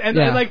don't. And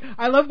like,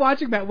 I love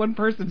watching that one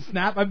person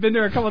snap. I've been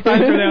there a couple of times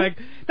where they're like,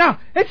 "No,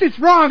 it's just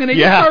wrong," and they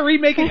just start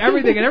remaking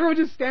everything, and everyone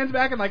just stands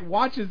back and like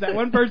watches that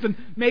one person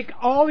make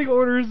all the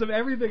orders of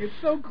everything. It's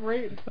so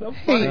great. It's so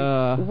funny.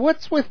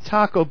 What's with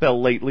Taco Bell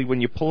lately?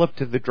 When you pull up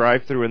to the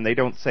drive-thru and they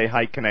don't say,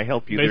 "Hi, can I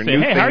help you?" They say,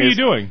 "Hey, how are you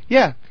doing?"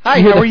 Yeah. Hi,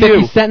 you how are you?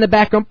 50 Cent in the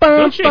background.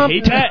 Don't you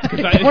hate that?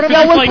 What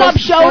about what's up,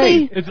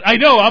 Shorty? I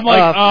know. I'm like,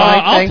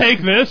 I'll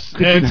take this.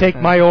 Could you take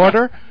my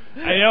order?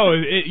 I know.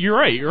 You're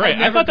right.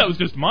 I thought that was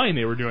just mine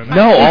they were doing that.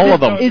 No, all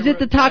of them. Is it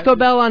the Taco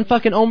Bell on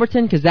fucking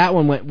Omerton? Because that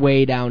one went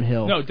way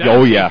downhill. No,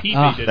 down in St. Pete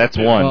they did that's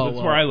it. one.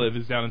 That's where I live,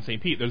 is down in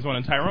St. Pete. There's one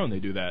in Tyrone, they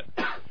do that.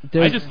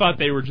 I just thought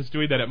they were just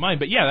doing that at mine.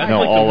 But yeah, that's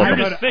like the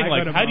weirdest thing.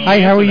 Like, how do you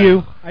Hi, how are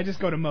you? I just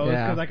go to Moe's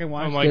because I can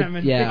watch them.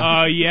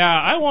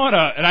 I want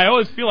to, and I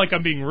always feel like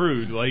I'm being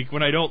rude. Like,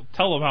 when I don't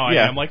tell them how I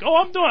am, like, oh,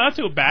 I'm doing not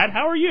too bad.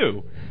 How are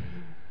you?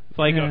 It's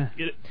like,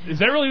 is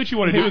that really what you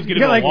want to do? Is get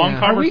into a long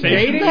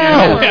conversation?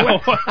 No.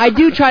 I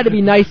do try to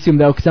be nice to him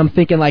though, because I'm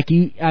thinking like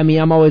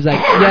I'm always like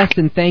yes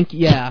and thank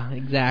you. Yeah,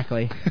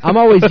 exactly. I'm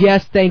always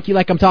yes, thank you,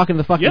 like I'm talking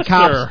to the fucking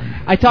cops.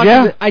 Sir. I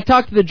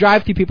talk to the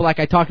drive-thru people like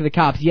I talk to the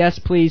cops. Yes,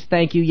 please,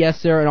 thank you, yes,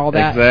 sir, and all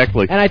that.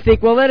 Exactly. And I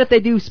think, well, then if they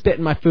do spit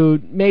in my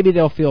food, maybe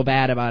they'll feel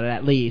bad about it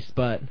at least.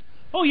 But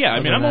oh yeah, I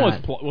mean, I'm always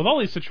with all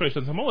these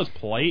situations, I'm always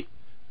polite.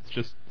 It's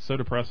just so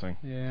depressing.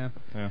 Yeah.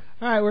 All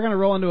right, we're going to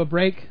roll into a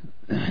break,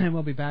 and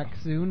we'll be back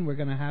soon. We're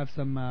going to have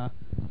some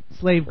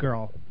Slave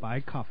Girl by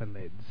Coffin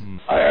Lids.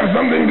 I have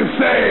something to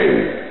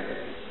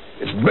say.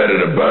 It's better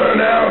to burn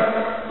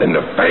out than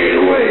to fade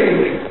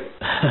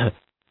away.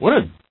 What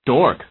a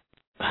dork.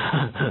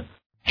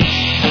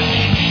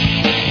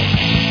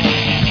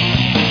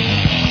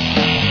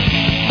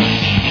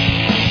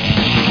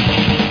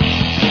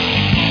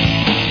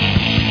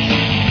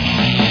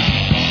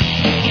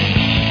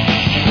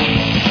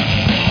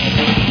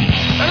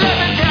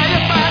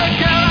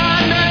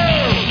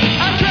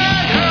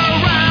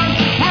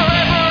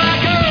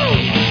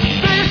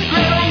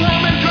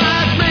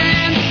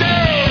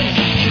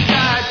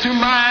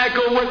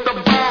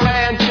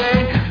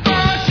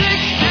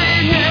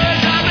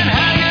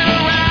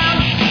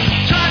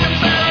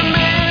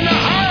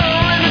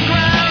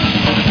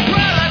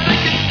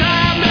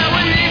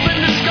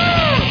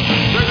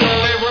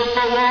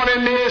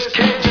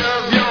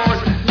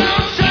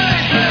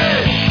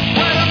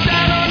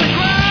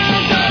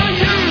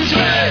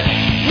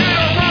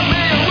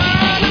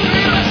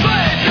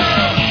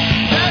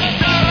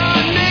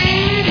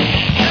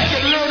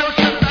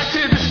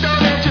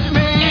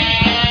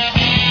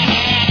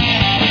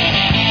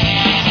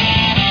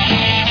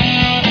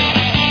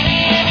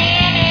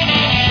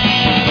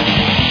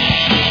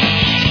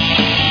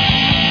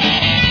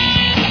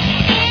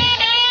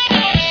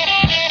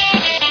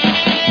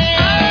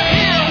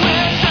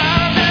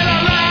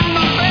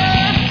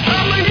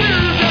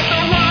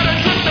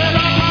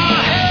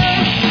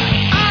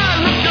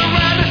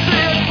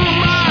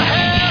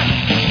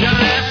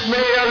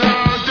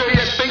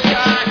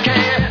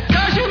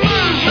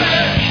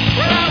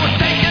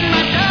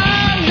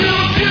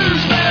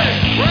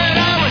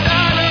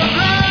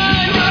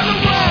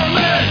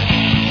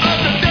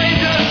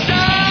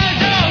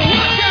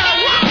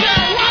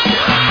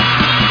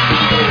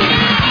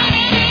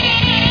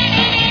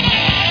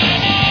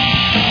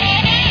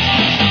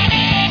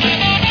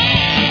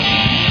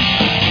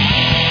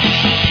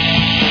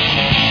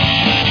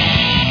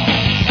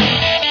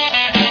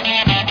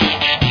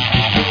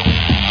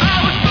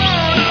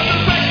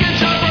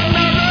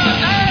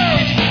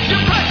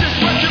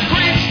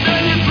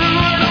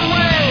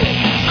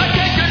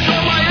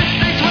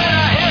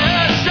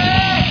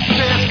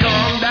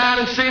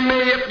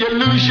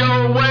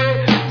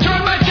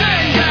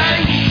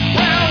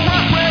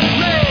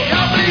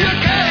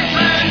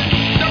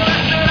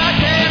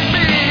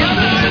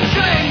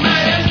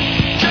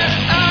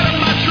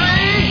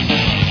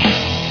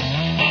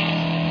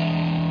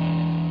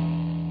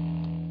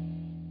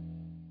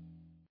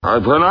 I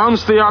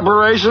pronounce the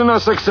operation a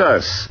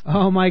success.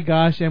 Oh my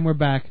gosh, and we're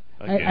back.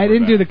 Okay, I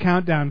didn't do the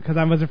countdown because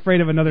I was afraid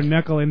of another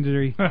knuckle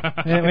injury.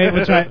 Wait,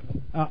 we'll try.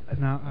 Oh,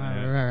 no,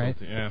 all right.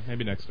 Yeah,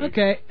 maybe next week.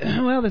 Okay,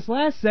 well, this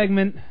last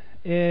segment,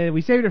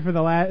 we saved it for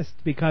the last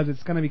because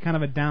it's going to be kind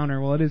of a downer.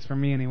 Well, it is for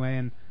me anyway,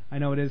 and I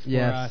know it is for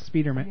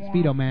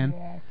Speedo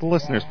Man. The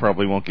listeners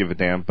probably won't give a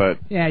damn, but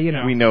yeah, you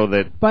know. We know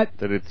that, but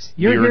that it's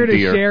you're near here and to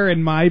dear. share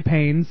in my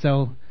pain,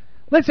 so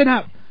listen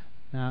up.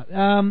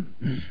 Now,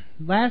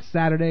 last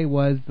Saturday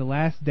was the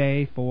last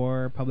day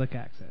for public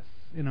access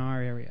in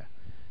our area,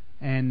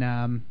 and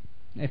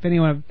if any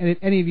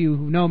of you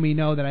who know me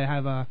know that I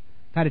have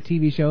had a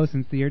TV show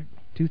since the year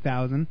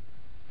 2000.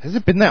 Has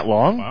it been that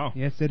long? Wow.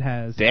 Yes, it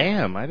has.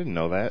 Damn, I didn't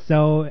know that.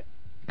 So,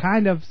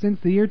 kind of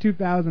since the year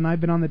 2000, I've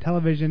been on the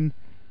television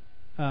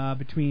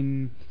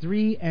between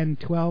 3 and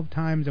 12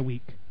 times a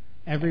week,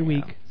 every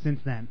week since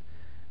then.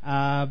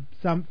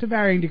 Some to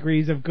varying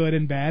degrees of good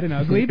and bad and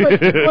ugly,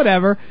 but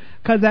whatever.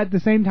 Because at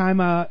the same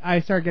time, I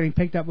started getting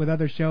picked up with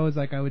other shows.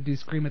 Like I would do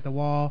Scream at the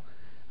Wall.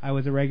 I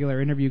was a regular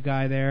interview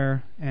guy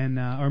there, and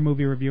or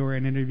movie reviewer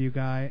and interview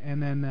guy,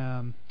 and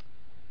then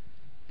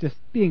just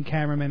being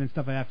cameraman and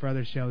stuff like that for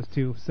other shows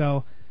too.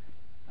 So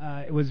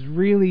it was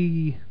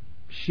really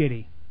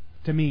shitty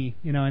to me,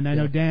 you know. And I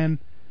know Dan.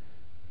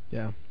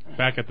 Yeah.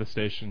 Back at the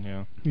station,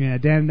 yeah. Yeah,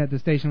 Dan at the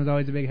station was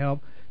always a big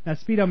help. Now,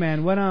 Speedo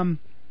Man, what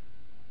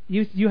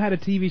You had a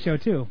TV show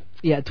too.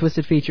 Yeah,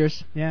 Twisted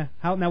Features. Yeah.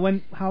 How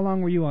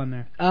long were you on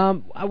there?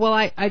 Well,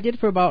 I did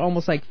for about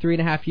almost like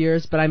 3.5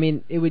 years, but I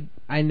mean,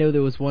 I know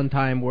there was one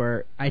time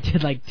where I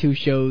did like 2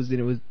 shows and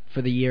it was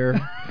for the year.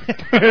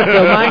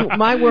 So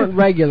mine weren't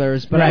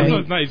regulars, but right. I mean,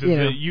 it's nice. You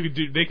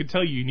know. They could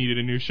tell you needed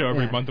a new show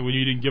every month, and when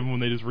you didn't give them,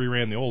 they just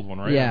reran the old one,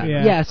 right?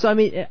 Yeah. So I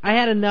mean, I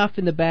had enough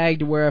in the bag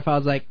to where if I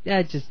was like,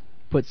 just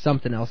put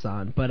something else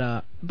on. But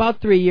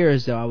about 3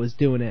 years though, I was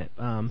doing it.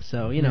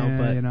 So you know,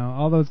 but you know,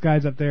 all those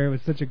guys up there, it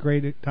was such a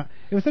great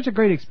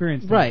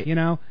experience, right? You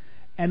know,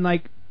 and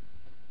like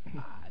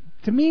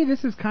to me,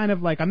 this is kind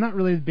of like I'm not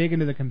really big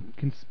into the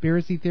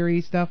conspiracy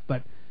theory stuff,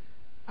 but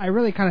I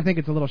really kind of think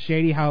it's a little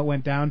shady how it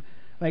went down.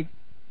 Like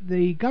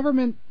the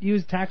government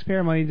used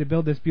taxpayer money to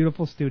build this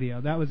beautiful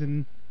studio. That was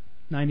in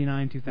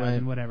 99,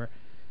 2000, whatever.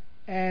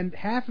 And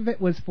half of it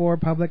was for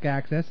public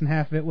access, and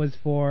half of it was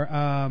for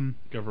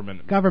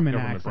government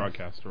access.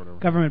 Broadcast or whatever.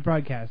 Government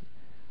broadcast.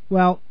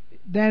 Well,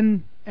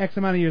 then X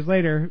amount of years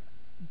later,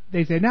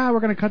 they say, "Now we're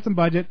going to cut some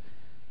budget.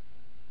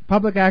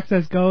 Public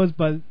access goes,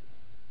 but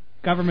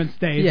government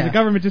stays." Yeah. The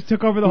government just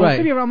took over the whole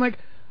studio. I'm like,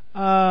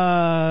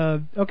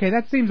 okay,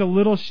 that seems a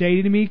little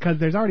shady to me because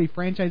there's already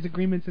franchise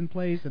agreements in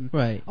place and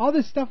all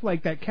this stuff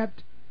like that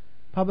kept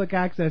public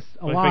access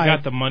But alive. they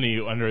got the money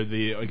under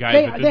the guys.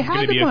 They- that this they is had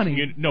gonna the be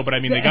money. No, but I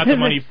mean, they got the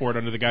money for it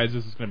under the guise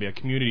this is going to be a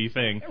community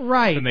thing.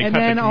 Right, And, they and cut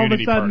then the all of a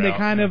community sudden part they out.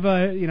 kind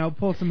of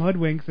pull some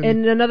hoodwinks.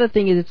 And another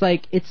thing is, it's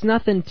like it's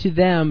nothing to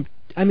them.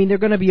 I mean, they're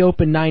going to be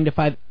open 9 to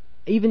 5.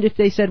 Even if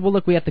they said, well,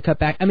 look, we have to cut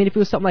back. I mean, if it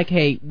was something like,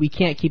 hey, we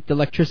can't keep the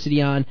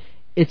electricity on,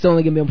 it's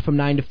only going to be open from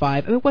 9 to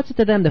 5. I mean, what's it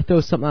to them to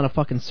throw something on a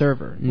fucking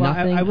server? Well,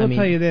 Nothing. I will mean,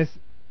 tell you this,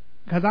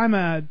 because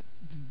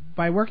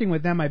by working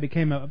with them, I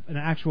became an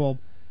actual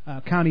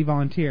county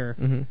volunteer,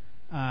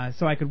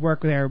 so I could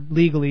work there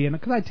legally, and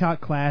because I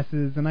taught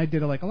classes and I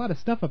did a lot of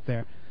stuff up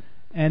there,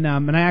 and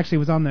I actually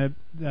was on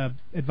the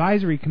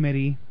advisory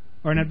committee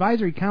or an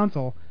advisory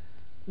council,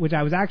 which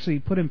I was actually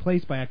put in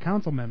place by a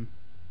councilman.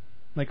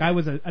 Like I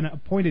was an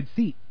appointed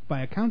seat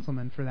by a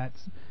councilman for that,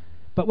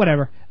 but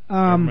whatever.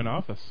 Government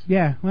office.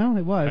 Yeah, well,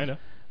 it was. Kinda.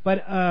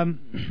 But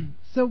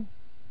so,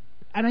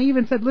 and I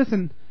even said,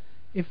 listen,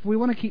 if we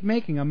want to keep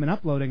making them and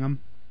uploading them,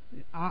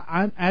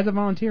 I, as a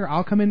volunteer,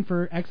 I'll come in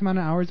for X amount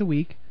of hours a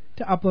week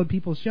to upload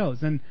people's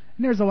shows. And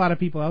there's a lot of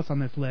people else on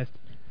this list.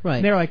 Right.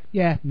 And they're like,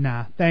 yeah,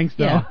 nah, thanks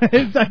though. Yeah.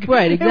 It's like,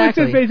 Right, exactly. It was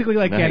just basically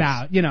like, Nice. get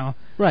out, you know.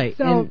 Right.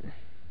 So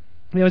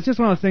And it was just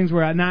one of those things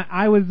where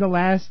I was the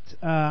last.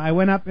 I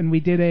went up and we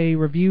did a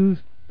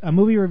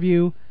movie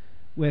review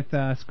with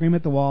Scream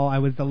at the Wall. I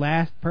was the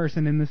last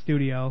person in the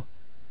studio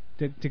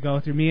to go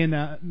through. Me and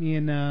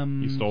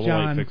You stole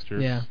John. the light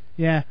fixtures. yeah.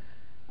 Yeah.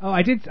 Oh,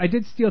 I did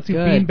steal 2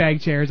 Good. beanbag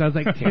chairs. I was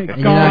like, And gone.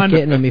 you're not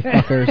getting them, you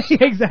fuckers.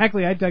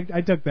 Exactly. I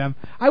took them.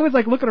 I was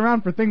like looking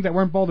around for things that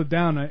weren't bolted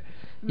down.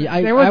 Yeah,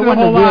 I there wasn't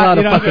wanted a whole to reel lot, out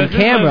a you know, fucking This is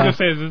what I was camera. gonna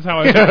say. This is how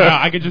I felt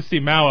Mao. I could just see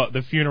Mao at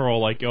the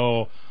funeral, like,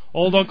 oh,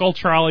 old Uncle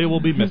Charlie will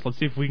be missed. Let's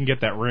see if we can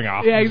get that ring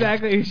off. Yeah,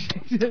 exactly.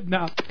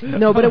 No.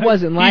 No, but it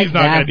wasn't like He's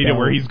not that. gonna need it though.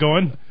 where he's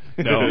going.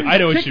 No, I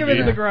know what Kick you him mean.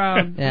 into the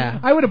ground. Yeah.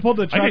 I would have pulled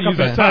the truck could up use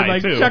the a side, tie,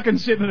 like too. chucking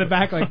shit in the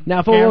back, like.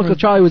 Now, if old Uncle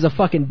Charlie was a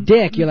fucking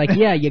dick, you're like,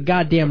 yeah, you're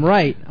goddamn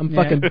right. I'm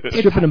Yeah. fucking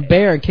stripping him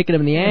bare and kicking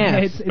him in the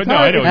ass. It's But no,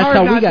 hard, I know it's what hard That's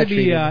how we not got to be.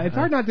 treated. It's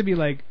hard not to be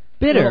like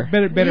Bitter.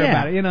 bitter Yeah.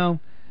 about it, you know.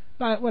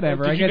 But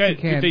whatever. I Did you guess guys, you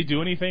can. did they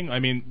do anything? I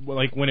mean,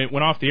 like when it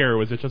went off the air,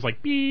 was it just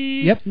like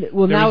beep? Yep.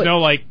 Well, there now was no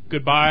like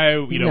goodbye.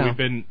 You know, No. we've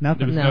been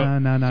Nothing. there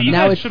was No. See, you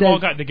Now guys it should have all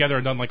says- gotten together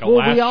and done like a Well,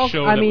 last we all,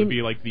 show I that mean, would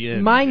be like the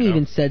end. Mine you know?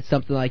 even said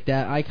something like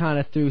that. I kind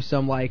of threw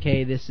some like,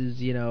 hey, this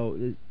is.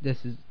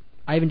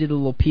 I even did a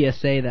little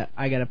PSA that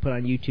I got to put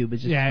on YouTube.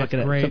 It's just Yeah, it's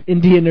fucking great. some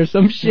Indian or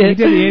some shit. He did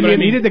the Indian. But I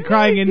mean- He did the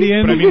crying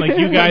Indian. But I mean, like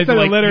you guys, Instead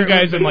of like litter, you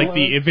guys, and like it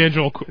the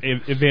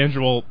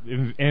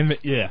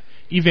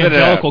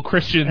evangelical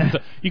Christians,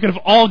 you could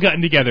have all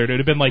gotten together. It would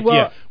have been like, Well,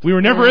 yeah, we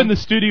were never in the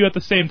studio at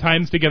the same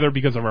times together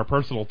because of our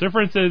personal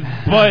differences,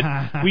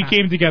 but we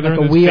came together Like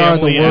in a this We Are the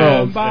family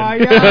World. and- By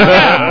and- God,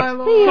 yeah, my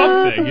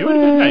Lord. something. It would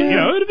have been nice. You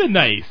know, it would have been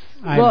nice.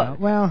 I Well, know.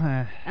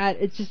 Well,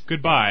 It's just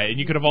Goodbye, and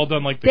you could have all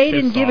done like the they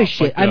kiss didn't give a off,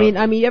 shit. like I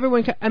mean,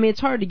 everyone. I mean,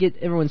 it's hard to get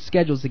everyone's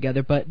schedules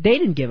together, but they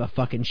didn't give a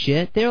fucking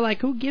shit. They're like,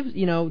 who gives?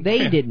 You know,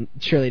 they didn't.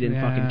 Shirley didn't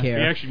Yeah. fucking we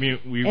care. actually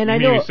we And I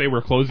maybe know- say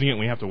we're closing it and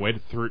we have to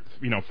wait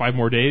 5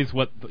 more days.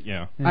 What?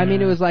 Yeah. I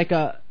mean, it was like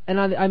a, and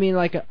I mean,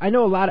 like I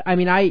know a lot. I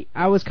mean, I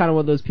was kind of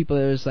one of those people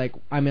that was like,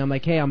 I mean, I'm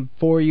like, hey, I'm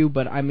for you,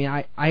 but I mean,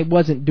 I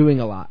wasn't doing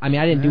a lot. I mean,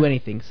 I didn't do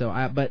anything.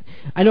 But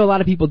I know a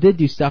lot of people did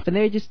do stuff, and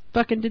they just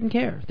fucking didn't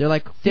care. They're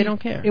like, they don't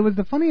care. It was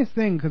the funniest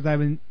thing because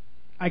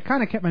I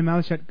kind of kept my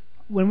mouth shut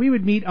when we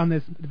would meet on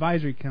this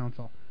advisory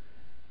council.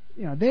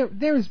 You know,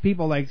 there was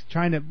people like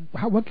trying to,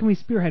 what can we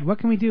spearhead? What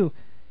can we do?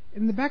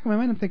 In the back of my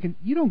mind, I'm thinking,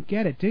 you don't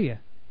get it, do you?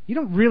 You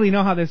don't really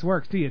know how this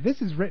works, do you?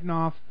 This is written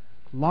off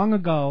long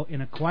ago in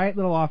a quiet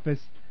little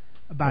office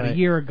about a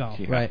year ago.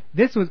 Yeah. Right.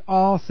 This was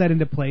all set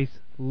into place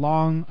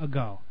long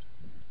ago.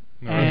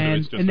 No, it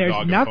was just a there's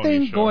dog and nothing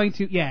pony show. going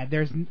to. Yeah,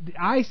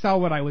 I saw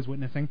what I was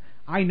witnessing.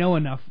 I know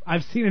enough.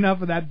 I've seen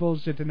enough of that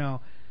bullshit to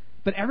know.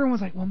 But everyone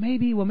was like, well,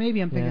 maybe.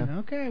 I'm thinking,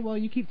 okay, well,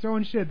 you keep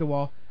throwing shit at the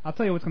wall. I'll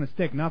tell you what's going to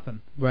stick.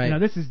 Nothing. Right. You know,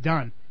 this is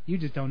done. You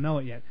just don't know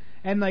it yet.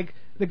 And like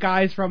the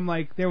guys from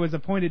there was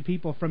appointed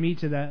people from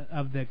each of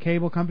the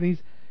cable companies.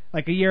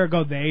 Like a year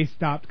ago, they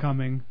stopped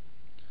coming.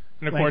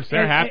 And of Like, course,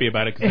 they're happy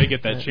about it because they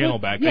get that channel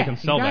back. Yeah, they can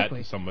sell exactly.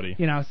 that to somebody.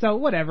 You know, so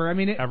whatever. I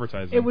mean,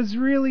 Advertising. It was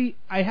really.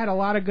 I had a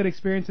lot of good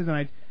experiences, and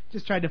I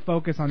just tried to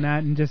focus on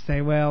that and just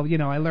say, well, you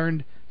know, I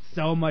learned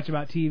so much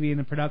about TV and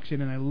the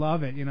production, and I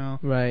love it. You know,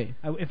 Right.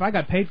 If I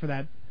got paid for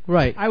that,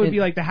 Right. I would And- be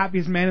like the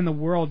happiest man in the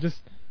world, just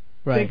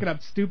Right. thinking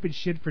up stupid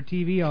shit for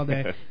TV all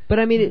day. But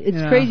I mean, it's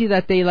Yeah. crazy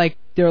that they're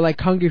like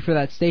hungry for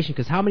that station,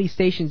 because how many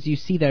stations do you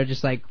see that are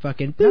just like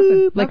fucking Nothing,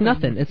 boop, like nothing.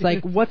 nothing? It's It's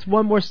like, just- what's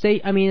one more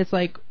state? I mean, it's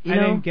like, you I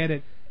know, didn't get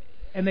it,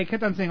 and they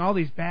kept on saying all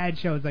these bad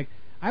shows. Like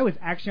I was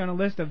actually on a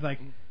list of like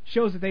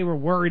shows that they were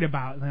worried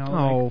about. You know,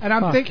 Oh, like, and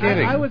I'm fuck. thinking,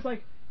 Kidding. I was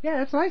like, yeah,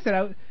 that's what I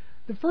said.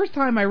 The first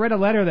time I read a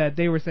letter that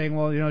they were saying,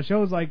 well, you know,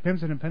 shows like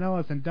Pimpson and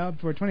Pinellas and Dub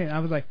 420, and I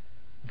was like,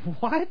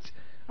 what?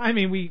 I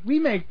mean, we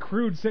make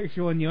crude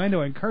sexual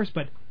innuendo and curse,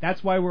 but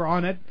that's why we're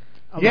on it.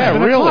 Yeah,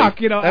 11 really.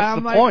 o'clock, you know, That's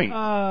I'm the like, point.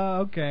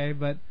 Okay,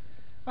 but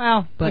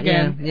well, But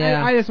again,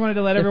 yeah. I just wanted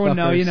to let They're everyone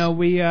know, fuckers. you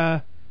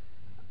know,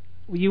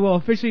 you will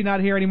officially not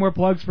hear any more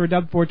plugs for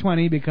Dub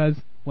 420 because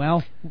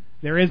Well,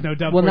 there is no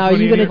dub. Well, now are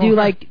you 420 gonna do anymore.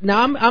 like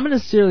now? I'm gonna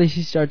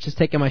seriously start just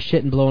taking my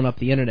shit and blowing up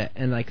the internet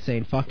and like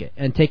saying fuck it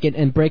and taking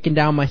and breaking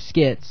down my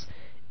skits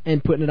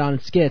and putting it on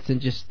skits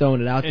and just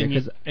throwing it out there.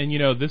 And you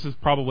know, this is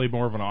probably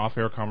more of an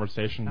off-air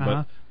conversation,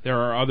 but there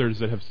are others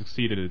that have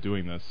succeeded at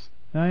doing this.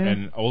 Oh, yeah?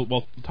 And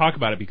we'll talk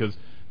about it because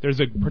there's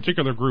a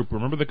particular group.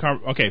 Remember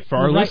for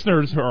our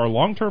listeners who are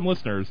long-term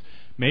listeners,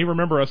 may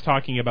remember us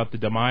talking about the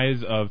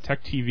demise of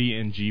Tech TV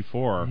and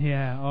G4.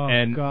 Yeah. Oh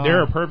and God.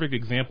 they're a perfect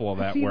example of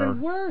that, That's where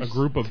even worse. a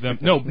group of them.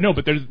 No,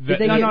 but there's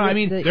I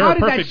mean, they're how a did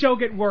perfect, that show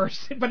get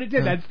worse? But it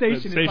did. That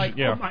station is like,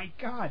 yeah. oh my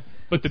God.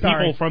 But the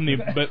Sorry. people from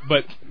the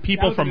but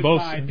people from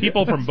both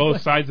people from both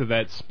Like- sides of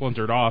that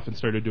splintered off and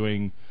started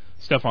doing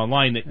stuff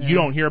online that you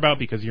don't hear about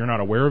because you're not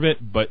aware of it,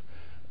 but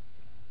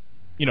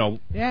you know,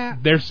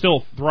 they're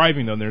still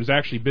thriving though. There's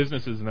actually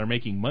businesses and they're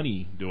making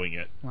money doing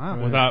it.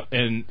 Wow. Without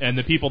and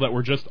the people that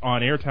were just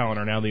on air talent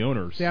are now the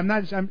owners. See,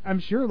 I'm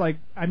sure. Like,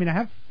 I mean, I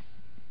have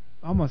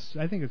almost.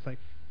 I think it's like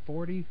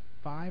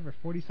 45 or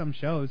 40 some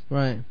shows.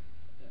 Right.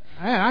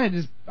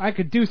 I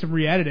could do some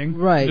re-editing.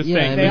 Right. Just yeah.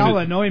 saying, They all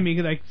annoy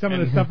me, like some of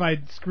the stuff I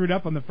screwed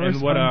up on the first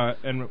and what one.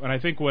 and I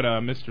think what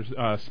Mr.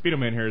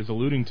 Speedoman here is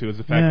alluding to is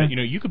the fact that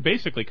you could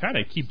basically kind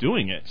of keep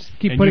doing it,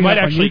 keep and putting you might it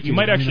up on actually YouTube, you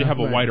might actually you know, have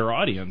a right. wider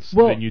audience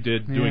Well, than you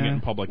did doing it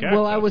in public access.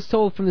 Well, I was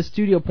told from the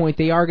studio point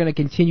they are going to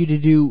continue to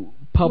do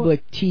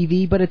public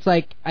TV, but it's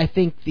like I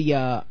think the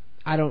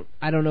I don't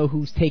know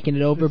who's taking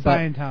it over, The but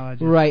Scientologists.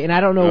 right, and I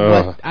don't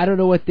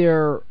know what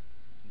they're.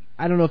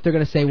 I don't know if they're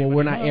going to say, well,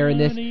 we're not airing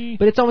this.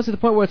 But it's almost to the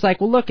point where it's like,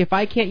 well, look, if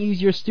I can't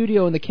use your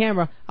studio and the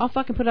camera, I'll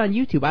fucking put it on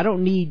YouTube. I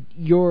don't need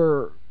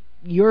your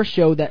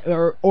show that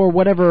or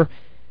whatever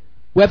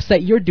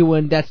website you're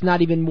doing that's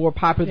not even more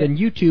popular than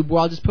YouTube,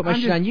 where I'll just put my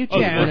shit on YouTube. Oh,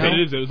 you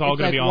know? it was all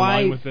going to be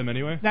online with them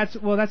anyway. That's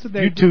what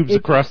they're YouTube's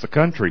across the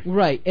country.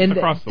 Right, and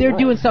Across the they're world.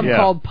 doing something Yeah.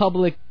 called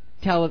public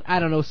I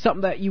don't know,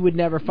 something that you would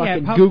never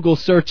fucking pub- Google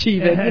search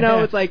even. You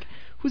know, it's like,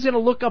 who's going to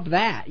look up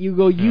that? You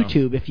go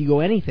YouTube if you go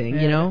anything,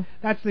 you know?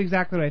 That's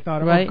exactly what I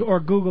thought. Right. Or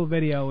Google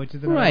Video, which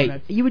is another one Right.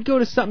 that's You would go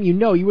to something you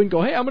know. You wouldn't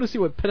go, hey, I'm going to see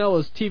what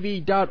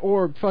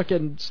PinellasTV.org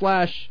fucking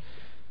slash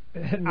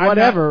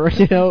whatever,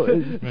 you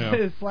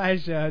know.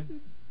 slash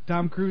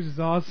Tom Cruise is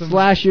awesome.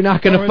 Slash you're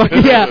not going to Or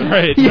fucking, the- yeah.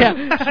 Right.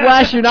 Yeah.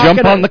 Slash you're not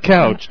going to.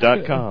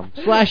 JumpOnTheCouch.com.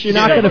 Slash you're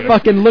not going to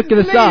fucking look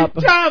this up.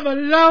 Leave Tom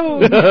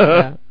alone.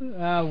 Yeah.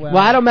 Oh, Well,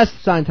 I don't mess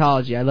with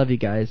Scientology. I love you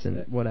guys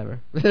and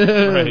whatever.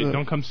 Right.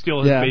 Don't come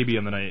steal his Yeah. baby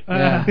in the night.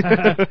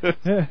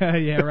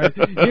 Yeah, right.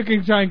 You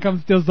can try and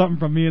come steal something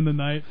from me in the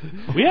night.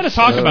 We had to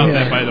talk about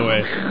that, by the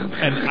way.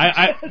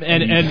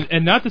 And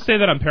and not to say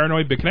that I'm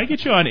paranoid, but can I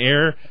get you on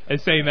air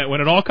as saying that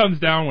when it all comes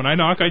down, when I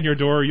knock on your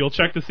door, you'll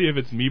check to see if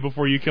it's me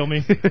before you kill me?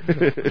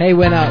 Hey,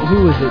 when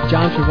who was it?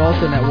 John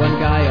Travolta and that one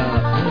guy.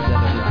 What was that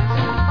other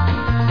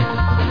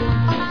guy?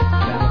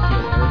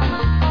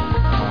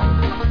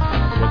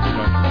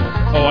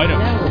 Oh, I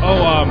know.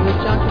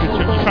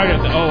 You're talking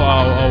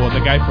about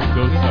the guy from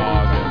Ghost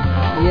Dog.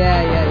 And,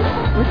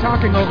 Yeah. We're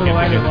talking over the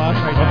line of loss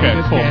right now. Okay,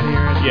 You just cool. can't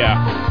hear it. Yeah.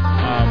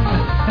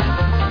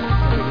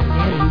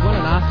 He won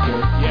an Oscar.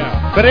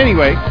 Yeah. But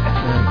anyway,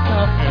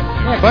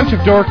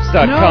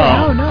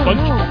 bunchofdorks.com. No.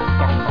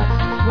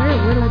 Where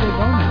do they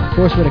go now?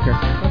 Forrest Whitaker.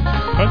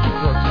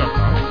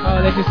 Bunchofdorks.com.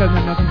 Oh, they just have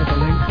nothing but the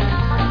link. At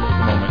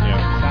the moment, yeah.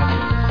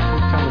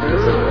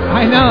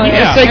 I know.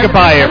 Yeah. Say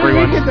goodbye,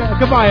 everyone.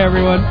 Goodbye,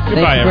 everyone.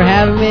 Goodbye, Thanks for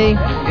having me.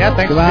 Yeah,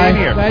 thanks Goodbye. for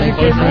being here. Glad you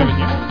Pleasure came having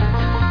in. you.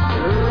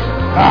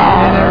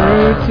 And a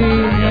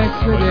routine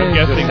expedition.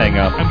 Just hang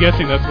up. I'm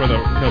guessing that's where the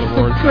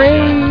words.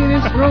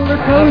 Greatest roller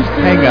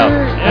coaster. Hang up.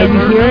 Are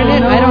you hearing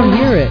it? I don't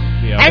hear it.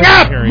 Yeah, Hang we're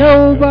up! hearing it.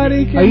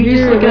 Nobody can Are you just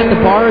hear looking at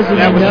the bars and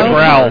That you was know? the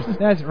growl.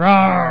 That's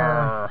rawr.